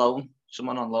nice little loan,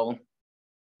 someone on loan,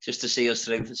 just to see us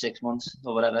through for 6 months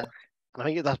or whatever. I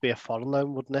think that'd be a foreign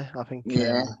loan, wouldn't it? I think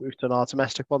Yeah. we've done our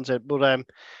domestic ones, but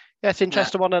yeah, it's an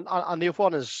interesting one, and the other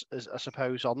one is I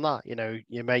suppose on that,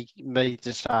 you may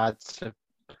decide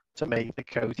to make the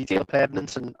Cody deal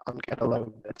permanent and get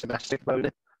a domestic loan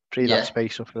in, free that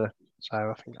space up for. So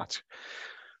I think that's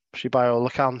actually, by all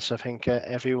accounts, I think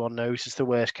everyone knows it's the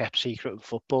worst kept secret in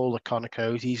football that Conor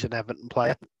Cody's an Everton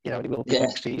player. He will be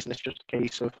next season. It's just a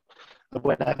case of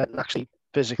when Everton actually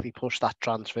physically push that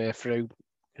transfer through,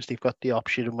 because they've got the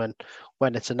option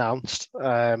when it's announced.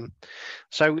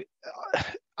 So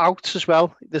out as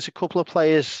well, there's a couple of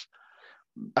players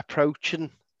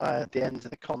approaching the end of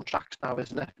the contract now,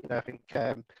 isn't it? I think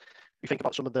we think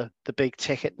about some of the big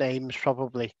ticket names,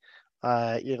 probably,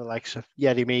 like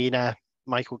Yerry Mina,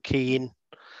 Michael Keane,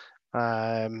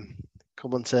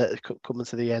 coming to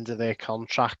the end of their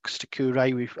contracts.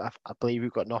 Doucouré, I believe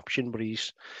we've got an option, but he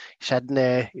said in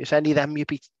there, is any of them you'd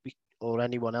be, or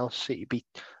anyone else that you'd be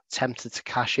tempted to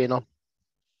cash in on?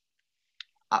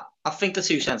 I think the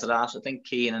two centre halves, I think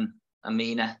Keane and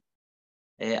Mina.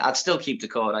 I'd still keep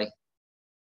Doucouré.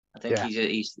 I think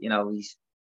he's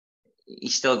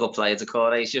still a good player,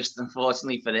 Doucouré. It's just,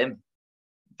 unfortunately for him,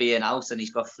 being out, and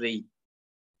he's got 3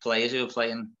 players who are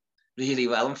playing really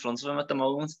well in front of him at the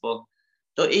moment. But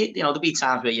there'll be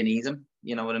times where you need him.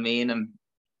 You know what I mean? And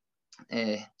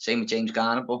same with James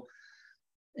Garner. But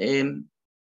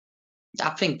I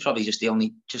think probably just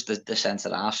the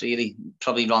centre half, really.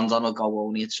 Probably Rondon will go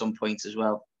only at some point as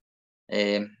well.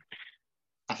 I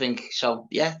think so.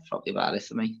 Yeah, probably about it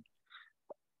for me.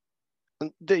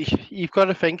 You've got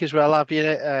to think as well, have you?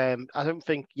 I don't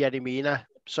think Yerry Mina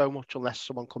so much, unless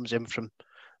someone comes in from,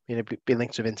 being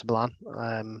linked to Inter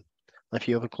Milan. A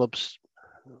few other clubs,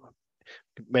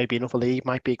 maybe another league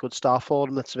might be a good start for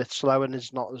him. That's a bit slow and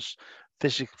is not as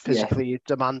physically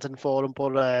demanding for him.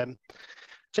 But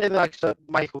say like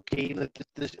Michael Keane,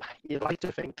 you'd like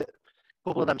to think that a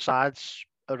couple of them sides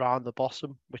around the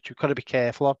bottom, which you've got to be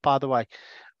careful of, by the way,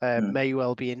 may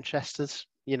well be interested,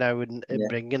 in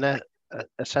bringing a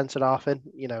centre half in,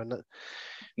 and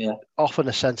often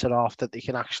a centre half that they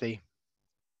can actually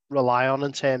rely on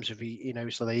in terms of he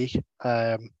knows the league.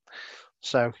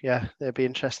 So yeah, it'd be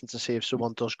interesting to see if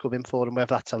someone does come in for him,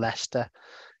 whether that's a Leicester,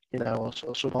 or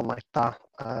someone like that.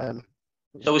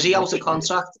 So is he out of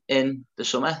contract in the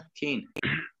summer, Keane?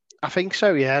 I think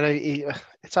so. Yeah,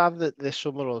 it's either this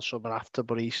summer or the summer after,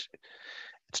 but it's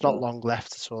not long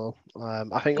left at all.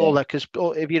 I think all that, because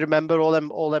if you remember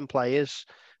all them players,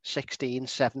 16,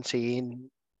 17,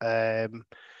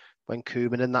 when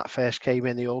Koeman and that first came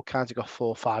in, they all kind of got 4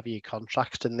 or 5 year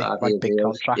contracts, didn't they? Like big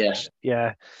contracts.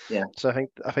 Yeah. So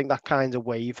I think that kind of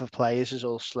wave of players is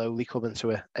all slowly coming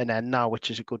to an end now, which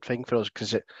is a good thing for us,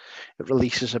 because it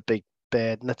releases a big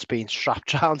burden that's been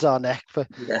strapped around our neck for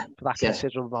that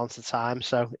considerable amount of time.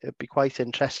 So it'd be quite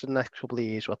interesting the next couple of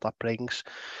years what that brings.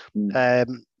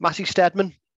 Matty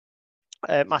Stedman.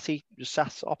 Matty just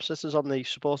sat opposite us on the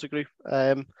supporter group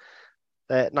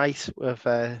night with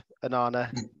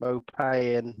Anana,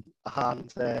 Mopay and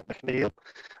McNeil.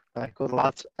 Good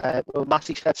lads. Well,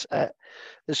 Matty says,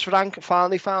 has Frank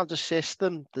finally found a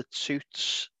system that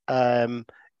suits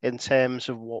in terms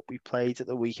of what we played at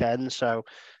the weekend? So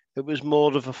it was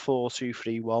more of a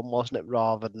 4-2-3-1, wasn't it,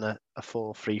 rather than a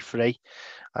 4-3-3.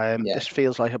 This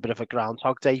feels like a bit of a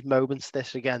Groundhog Day moment,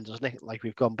 this again, doesn't it? Like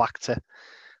we've gone back to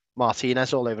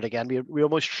Martinez all over again. We're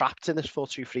almost trapped in this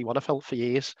 4-2-3-1, I felt, for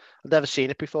years. I'd never seen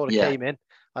it before it came in.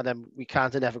 And then we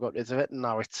kind of never got rid of it. And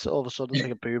now it's all of a sudden it's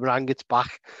like a boomerang, it's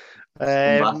back.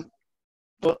 But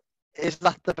is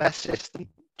that the best system,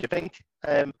 do you think?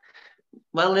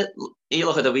 Well, you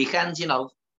look at the weekend,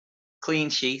 clean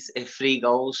sheet, 3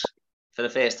 goals for the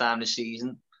first time this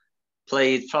season.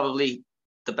 Played probably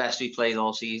the best we played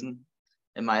all season,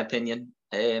 in my opinion.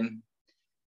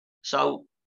 So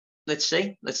let's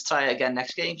see. Let's try it again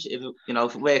next game. If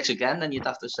it works again, then you'd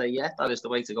have to say, that is the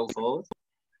way to go forward.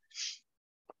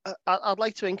 I'd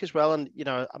like to think as well, and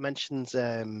I mentioned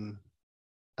an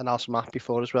Alison Mack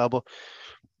before as well, but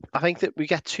I think that we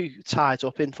get too tied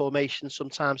up in formation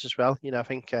sometimes as well. I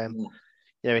think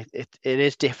it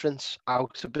is different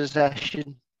out of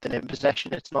possession than in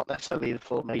possession. It's not necessarily the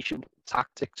formation, but the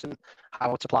tactics and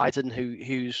how it's applied and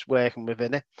who's working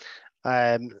within it.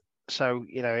 So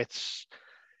it's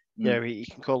You know, he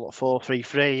can call it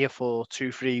 4-3-3 or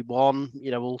 4-2-3-1.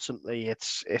 You know, ultimately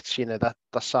it's you know that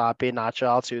side being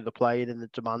agile to the playing and the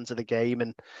demands of the game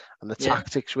and the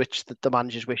tactics which the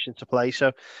manager's wishing to play.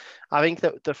 So I think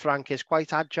that Frank is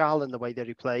quite agile in the way that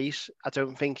he plays. I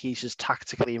don't think he's as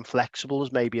tactically inflexible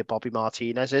as maybe a Bobby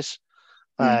Martinez is.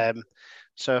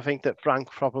 So I think that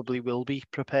Frank probably will be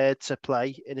prepared to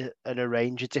play in a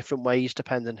range of different ways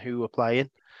depending who we're playing.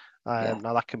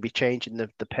 Now that can be changing the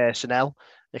personnel.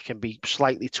 It can be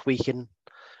slightly tweaking,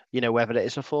 you know, whether it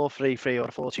is a 4-3-3 or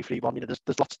a 4-2-3-1. You know,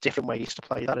 there's lots of different ways to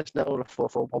play that, isn't it? Or a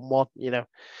 4-4-1-1. You know.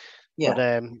 Yeah. But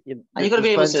and you got to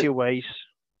be able to ways.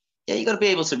 Yeah, you got to be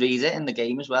able to read it in the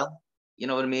game as well. You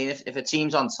know what I mean? If a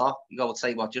team's on top, you go, tell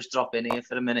you what, just drop in here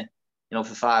for a minute. You know,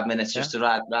 for 5 minutes just to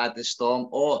ride the storm.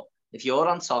 Or if you're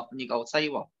on top and you go, tell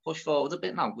you what, push forward a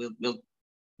bit now.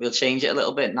 We'll change it a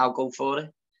little bit. Now go for it.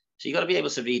 So you got to be able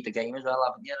to read the game as well,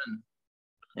 haven't you?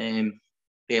 And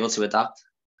be able to adapt.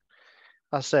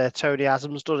 As Tony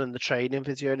Adams done in the training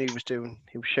video, and he was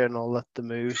showing all the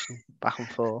moves and back and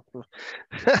forth.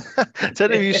 I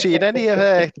don't know if you've seen any of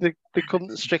the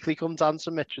Strictly Come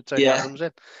Dancing Mitch with Tony Adams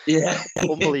in. Yeah,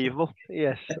 unbelievable.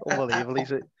 Yes, unbelievable.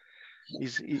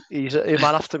 He's a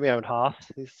man after my own heart.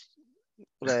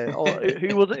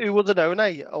 Who would have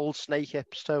known? Old snake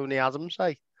hips Tony Adams.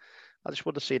 I just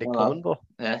would have seen it coming, but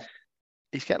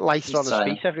he's getting lighter on his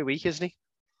feet every week, isn't he?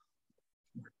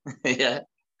 Yeah.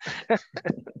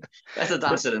 Better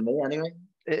dancer than me, anyway.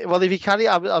 Well, if you carry,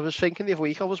 I was thinking the other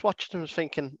week I was watching, I was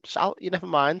thinking, you never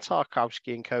mind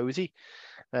Tarkowski and Cozy.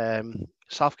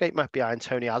 Southgate might be eyeing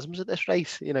Tony Adams at this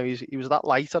rate. You know, he was that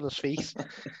light on his feet.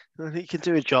 He can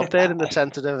do a job there in the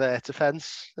centre of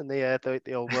defence in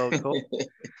the old World Cup,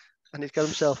 and he's got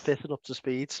himself fitting up to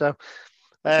speed. So,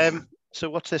 so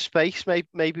what's this space?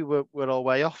 Maybe we're all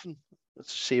way off, and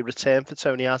let's see a return for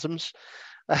Tony Adams.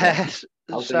 Hamish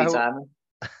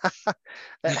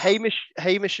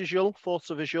Ajul, thoughts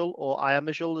of Ajul, or I am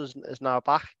Ajul is now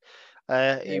back.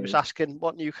 He was asking,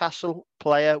 what Newcastle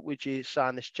player would you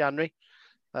sign this January?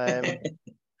 I'll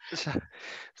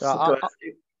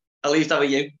leave that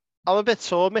with you. I'm a bit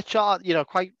sore, Mitch. You know,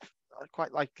 quite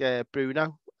like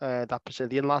Bruno, that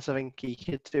Brazilian lad. I think he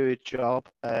could do a job.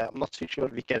 I'm not too sure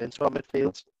if he get into our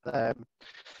midfield. But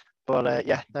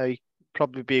no, he'd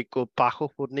probably be a good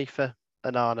backup, wouldn't he, for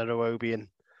Onana, Iwobi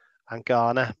and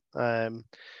Garner. And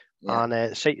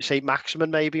St.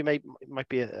 Maximin maybe might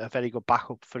be a very good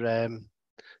backup for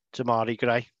Demarai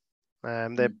Gray.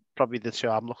 They're probably the two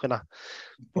I'm looking at.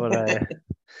 But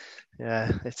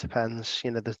yeah, it depends.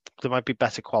 You know, there might be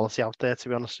better quality out there, to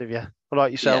be honest with you. What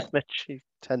about yourself, Mitch? You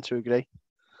tend to agree?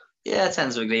 Yeah, I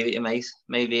tend to agree with you, mate.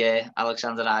 Maybe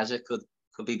Alexander Isaac could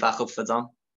be back up for Don.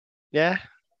 Yeah.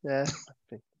 I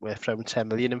think we're throwing 10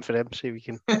 million in for him, so we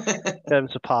can get him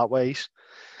to part ways.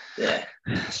 Yeah.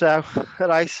 So,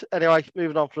 right. Anyway,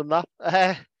 moving on from that.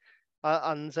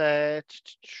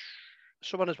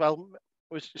 Someone as well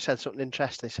said something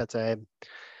interesting. He said,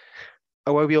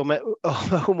 Iwobi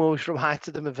almost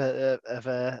reminded them of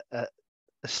a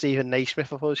Stephen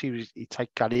Naismith. I thought he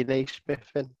take Gary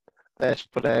Naismith in this,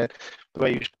 but the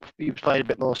way he was playing a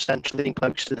bit more centrally and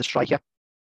close to the striker.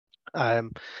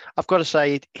 I've got to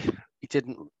say he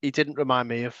didn't remind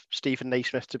me of Stephen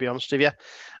Naismith, to be honest with you.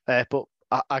 But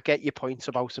I get your point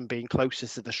about him being closer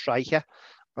to the striker.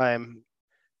 I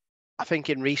think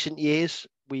in recent years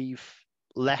we've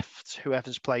left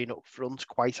whoever's playing up front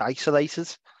quite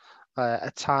isolated.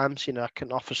 At times, you know, it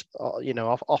can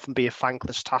often be a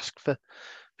thankless task for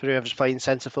whoever's playing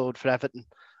centre forward for Everton.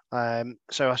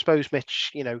 So I suppose,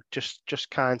 Mitch, you know, just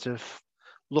kind of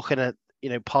looking at, you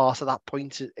know, part of that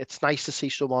point, it's nice to see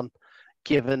someone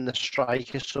giving the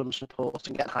striker some support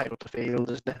and get higher up the field,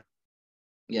 isn't it?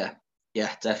 Yeah,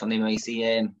 definitely, mate.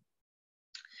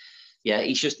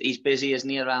 He's busy, isn't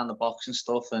he, around the box and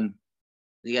stuff, and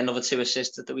he got another 2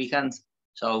 assists at the weekend.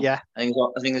 So I think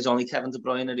there's only Kevin De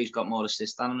Bruyne who's got more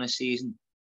assists than him this season.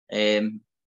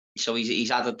 So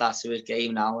he's added that to his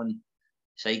game now, and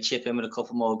say chip him with a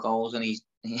couple more goals, and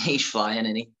he's flying,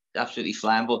 and he's absolutely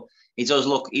flying. But he just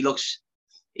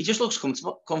looks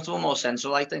comfortable, more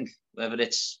central, I think. Whether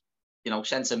it's, you know,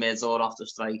 centre mid or off the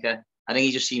striker, I think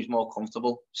he just seems more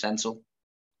comfortable central,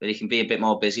 but he can be a bit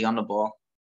more busy on the ball.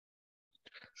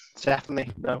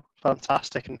 Definitely, no,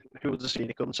 fantastic, and who would have seen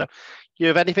it come? So, you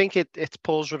have anything? It's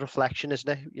Paul's reflection, isn't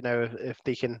it? You know, if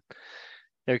they can,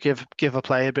 you know, give a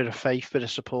player a bit of faith, bit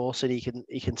of support, and he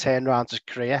can turn around his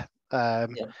career.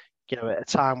 you know, at a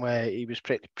time where he was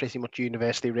pretty much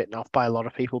universally written off by a lot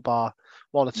of people, bar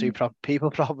one or two people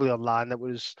probably online that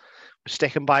was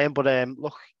sticking by him. But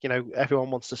look, you know, everyone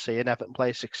wants to see an Everton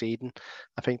player succeeding.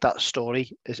 I think that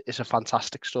story is a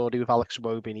fantastic story with Alex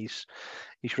Iwobi, and he's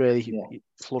really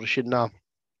flourishing now.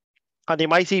 And he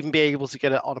might even be able to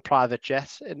get it on a private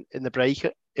jet in the break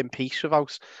in peace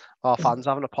without our fans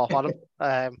having a pop at him.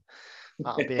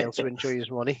 That'll be able to enjoy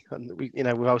his money, and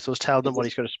without us telling him what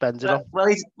he's going to spend it on. Well,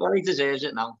 he deserves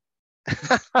it now.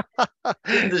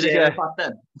 Didn't deserve it back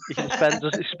then. He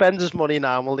can spend his money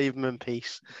now, and we'll leave him in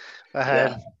peace.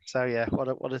 So yeah,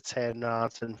 what a turn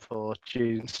around in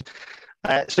fortunes.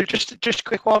 So just a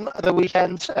quick one at the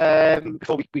weekend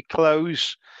before we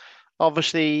close.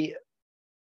 Obviously,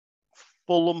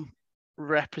 Fulham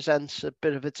represents a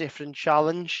bit of a different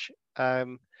challenge.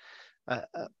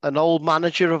 An old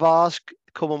manager of ours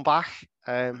coming back.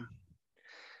 I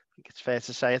think it's fair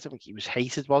to say, I don't think he was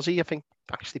hated, was he? I think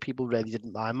actually people really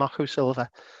didn't mind Marco Silva.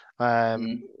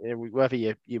 Whether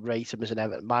you rate him as an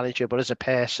Everton manager, but as a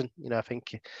person, I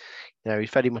think he's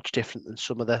very much different than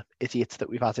some of the idiots that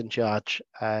we've had in charge.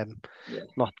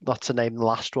 Not to name the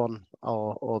last one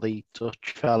or the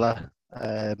Dutch fella.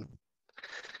 I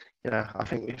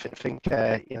think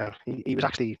he was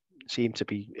actually seemed to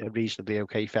be a reasonably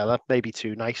okay fella, maybe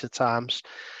too nice at times.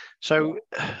 So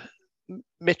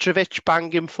Mitrovic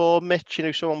banging form, Mitch,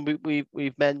 someone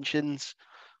we've mentioned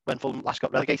when Fulham last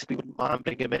got relegated, we wouldn't mind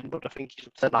bringing him in, but I think he's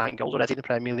up to 9 goals already in the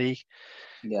Premier League.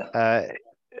 What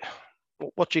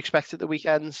do you expect at the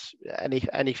weekends?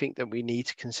 Anything that we need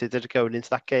to consider going into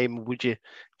that game? Would you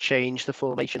change the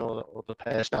formation or the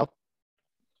personnel?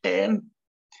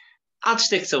 I'd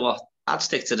stick to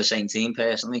the same team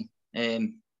personally.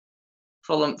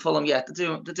 Fulham, yeah,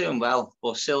 they're doing well,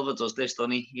 but Silva does this,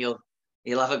 doesn't he?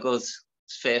 He'll have a good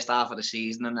first half of the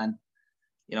season and then,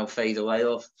 fade away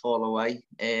or fall away.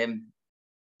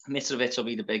 Mitrovic will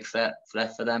be the big threat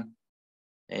for them.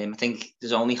 I think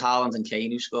there's only Haaland and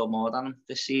Kane who scored more than him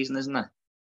this season, isn't there?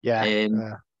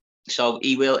 Yeah. So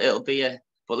it'll be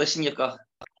but listen, you've got,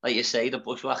 like you say, the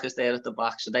Bushwhackers there at the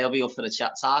back, so they'll be up for the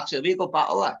chat. So it'll be a good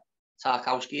battle there.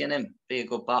 Tarkowski and him, be a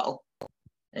good battle.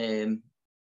 But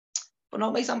no,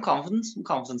 mate, I'm confident. I'm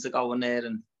confident to go in there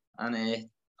and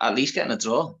at least getting a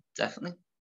draw, definitely.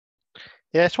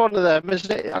 Yeah, it's one of them,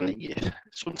 isn't it? And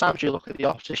sometimes you look at the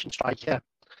opposition striker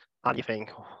and you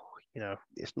think,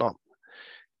 it's not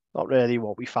really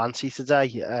what we fancy today.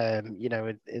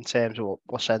 In terms of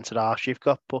what centre halves you've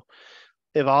got, but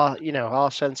if our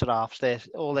centre halves,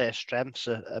 all their strengths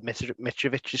are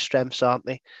Mitrovic's strengths, aren't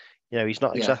they? He's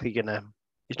not exactly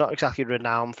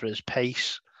renowned for his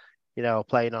pace.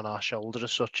 Playing on our shoulder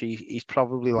as such, he's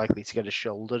probably likely to get his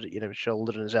shoulder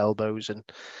and his elbows and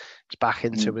his back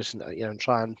into us, and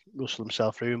try and rustle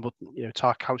himself through him. But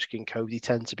Tarkowski and Cody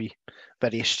tend to be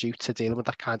very astute to dealing with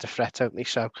that kind of threat, don't they?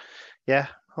 So, yeah,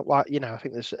 I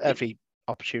think there's every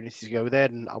opportunity to go there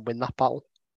and win that battle.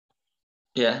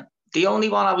 Yeah, the only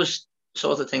one I was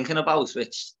sort of thinking about,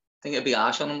 which I think it'd be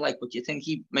harsh on him, but do you think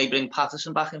he may bring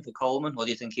Patterson back in for Coleman, or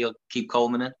do you think he'll keep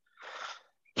Coleman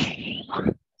in?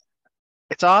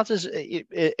 It's hard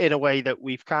in a way that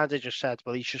we've kind of just said,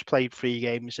 well, he's just played 3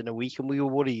 games in a week and we were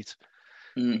worried.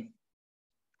 Then,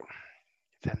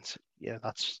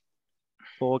 that's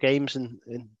 4 games in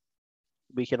a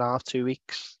week and a half, 2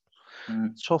 weeks.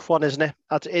 Tough one, isn't it?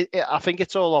 I think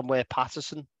it's all on where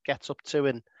Patterson gets up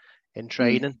to in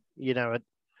training,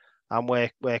 and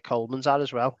where Coleman's at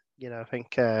as well. I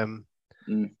think they're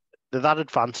that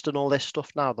advanced and all this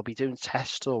stuff now. They'll be doing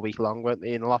tests all week long, won't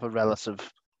they? And they'll have a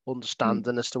relative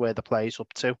understanding as to where the play's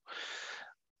up to.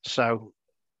 So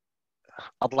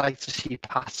I'd like to see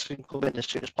Patterson come in as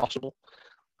soon as possible.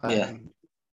 If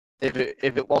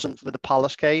it wasn't for the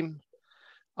Palace game,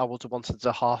 I would have wanted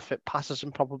to half-fit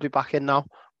Patterson probably back in now.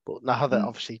 But now that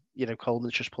obviously,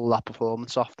 Coleman's just pulled that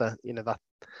performance off, that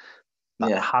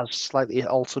has slightly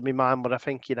altered my mind. But I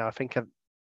think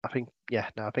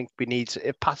we need,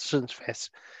 if Patterson's fit,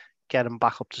 get him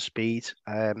back up to speed.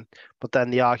 But then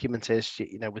the argument is,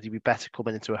 would he be better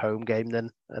coming into a home game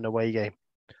than an away game?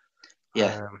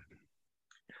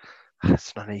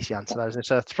 It's not an easy answer, isn't it?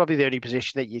 So it's probably the only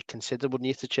position that you'd consider, wouldn't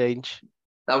you, to change?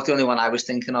 That was the only one I was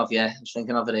thinking of, yeah. I was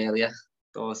thinking of it earlier.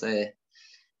 But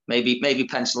maybe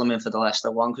pencil him in for the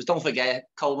Leicester one, because don't forget,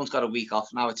 Coleman's got a week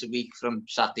off now. It's a week from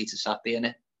Saturday to Saturday, isn't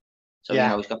it? So,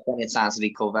 he's got plenty of time to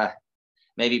recover.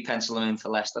 Maybe pencil him in for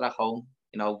Leicester at home.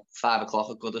 5 o'clock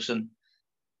at Goodison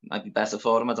might be better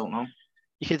for him. I don't know.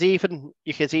 You could even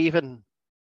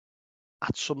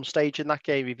at some stage in that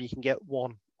game, if you can get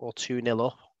 1 or 2-0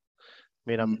 up. I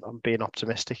mean, I'm being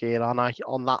optimistic here, aren't I,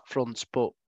 on that front?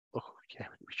 But look, yeah,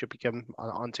 we should be going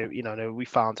onto, you know, no, we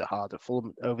found it hard at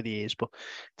Fulham over the years, but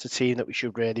it's a team that we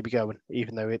should really be going,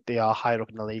 even though they are higher up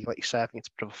in the league. Like you said, I think it's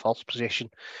a bit of a false position.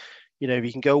 You know, if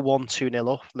you can go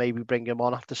 1-2-0 up, maybe bring him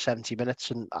on after 70 minutes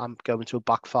and I'm going to a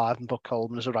back five and put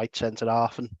Coleman as a right centre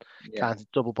half and kind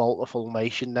of double bolt the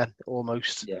formation then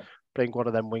almost. Bring one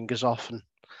of them wingers off and,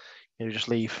 you know, just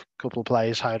leave a couple of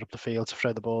players higher up the field to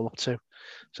throw the ball up to.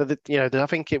 So that, you know, I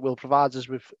think it will provide us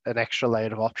with an extra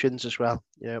layer of options as well.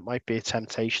 You know, it might be a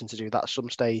temptation to do that at some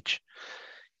stage.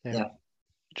 You know,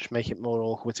 just make it more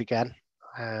awkward again.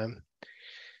 And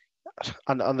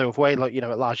the way, like, you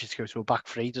know, it allows you to go to a back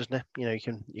three, doesn't it? You know,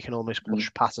 you can almost push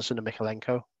Patterson and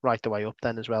Mykolenko right the way up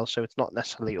then as well. So it's not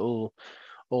necessarily all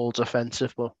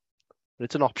defensive, but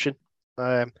it's an option.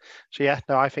 So yeah,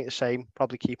 no, I think the same.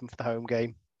 Probably keep him for the home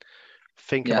game.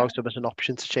 Think about him as an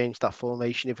option to change that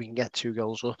formation. If we can get 2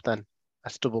 goals up, then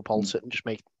let's double bolt it and just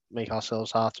make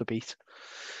ourselves hard to beat.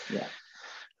 Yeah.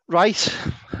 Right.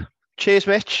 Cheers,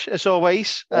 Mitch, as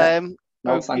always. Thank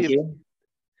you.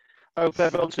 I hope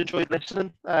everyone's enjoyed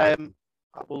listening.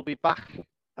 We'll be back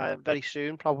very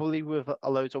soon, probably with a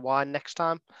load of wine next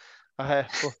time.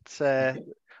 But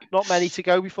not many to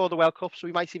go before the World Cup, so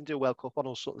we might even do a World Cup on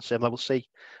or something similar. We'll see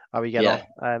how we get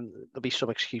on. There'll be some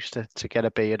excuse to get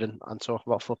a beer and talk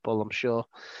about football, I'm sure.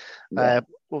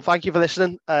 Well, thank you for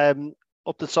listening.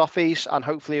 Up the toffees and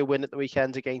hopefully a win at the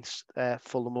weekend against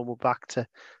Fulham, and we're back to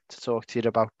talk to you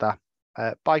about that.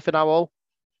 Bye for now, all.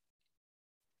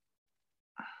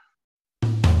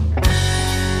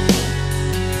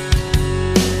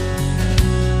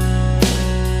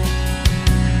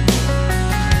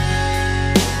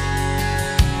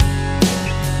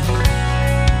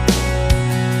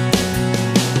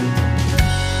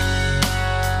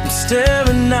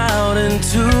 Staring out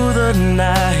into the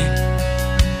night,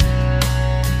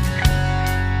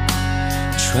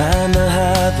 trying to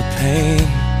hide the pain.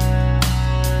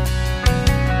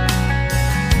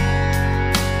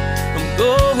 I'm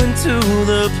going to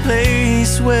the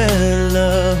place where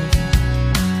love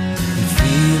and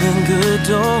feeling good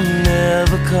don't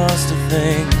ever cost a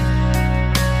thing.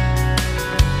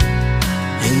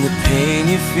 And the pain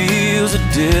you feel's a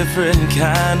different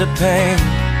kind of pain.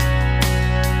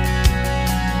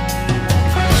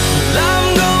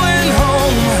 I'm going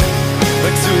home,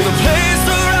 back to the place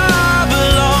where I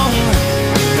belong,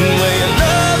 and where your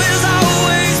love has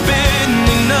always been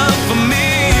enough for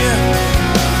me.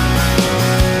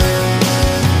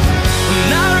 I'm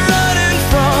not running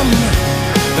from,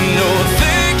 no, I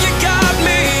think you got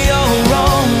me all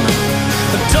wrong.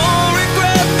 I don't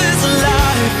regret this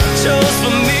life I chose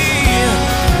for me.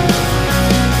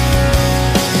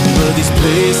 But these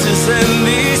places and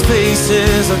these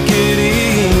spaces are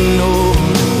getting old,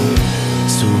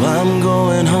 so I'm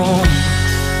going home.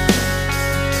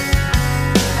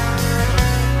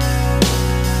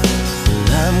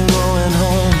 I'm going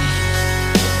home.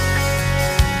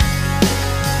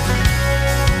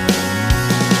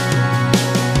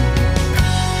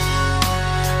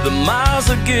 The miles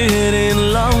are getting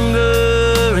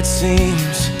longer, it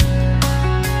seems,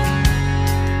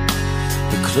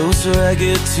 the closer I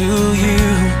get to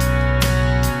you.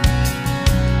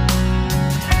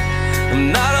 I'm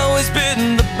not always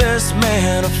been the best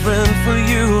man, a friend for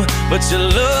you, but your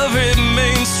love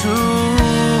remains true,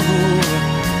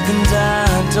 and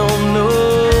I don't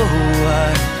know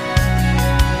why.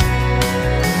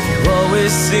 You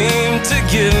always seem to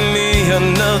give me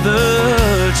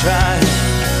another try.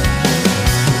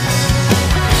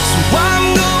 So I'm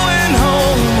going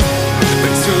home,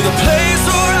 back to the place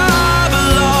where I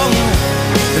belong,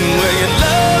 and where your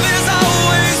love has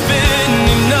always been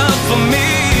enough for me.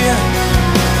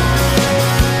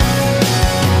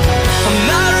 I'm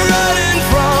not running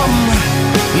from,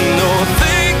 no, I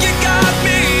think you got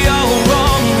me all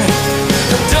wrong.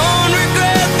 I don't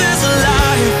regret this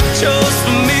life I chose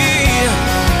for me.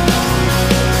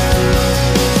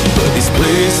 But these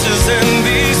places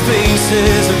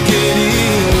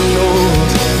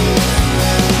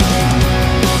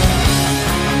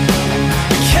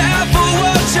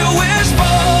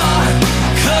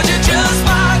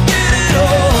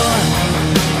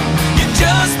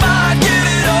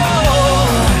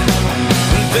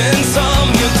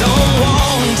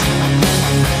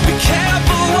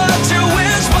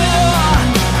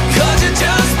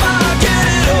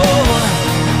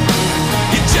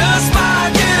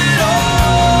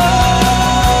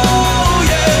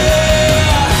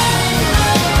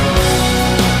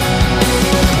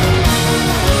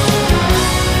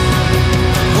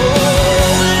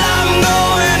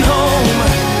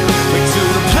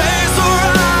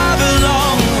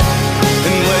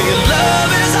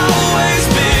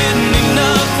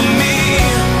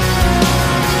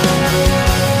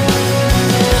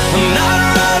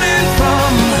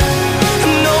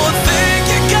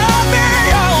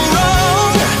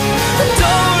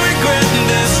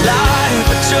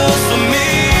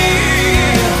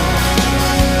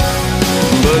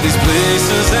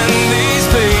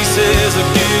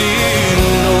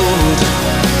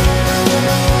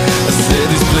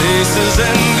places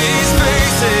and these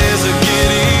faces are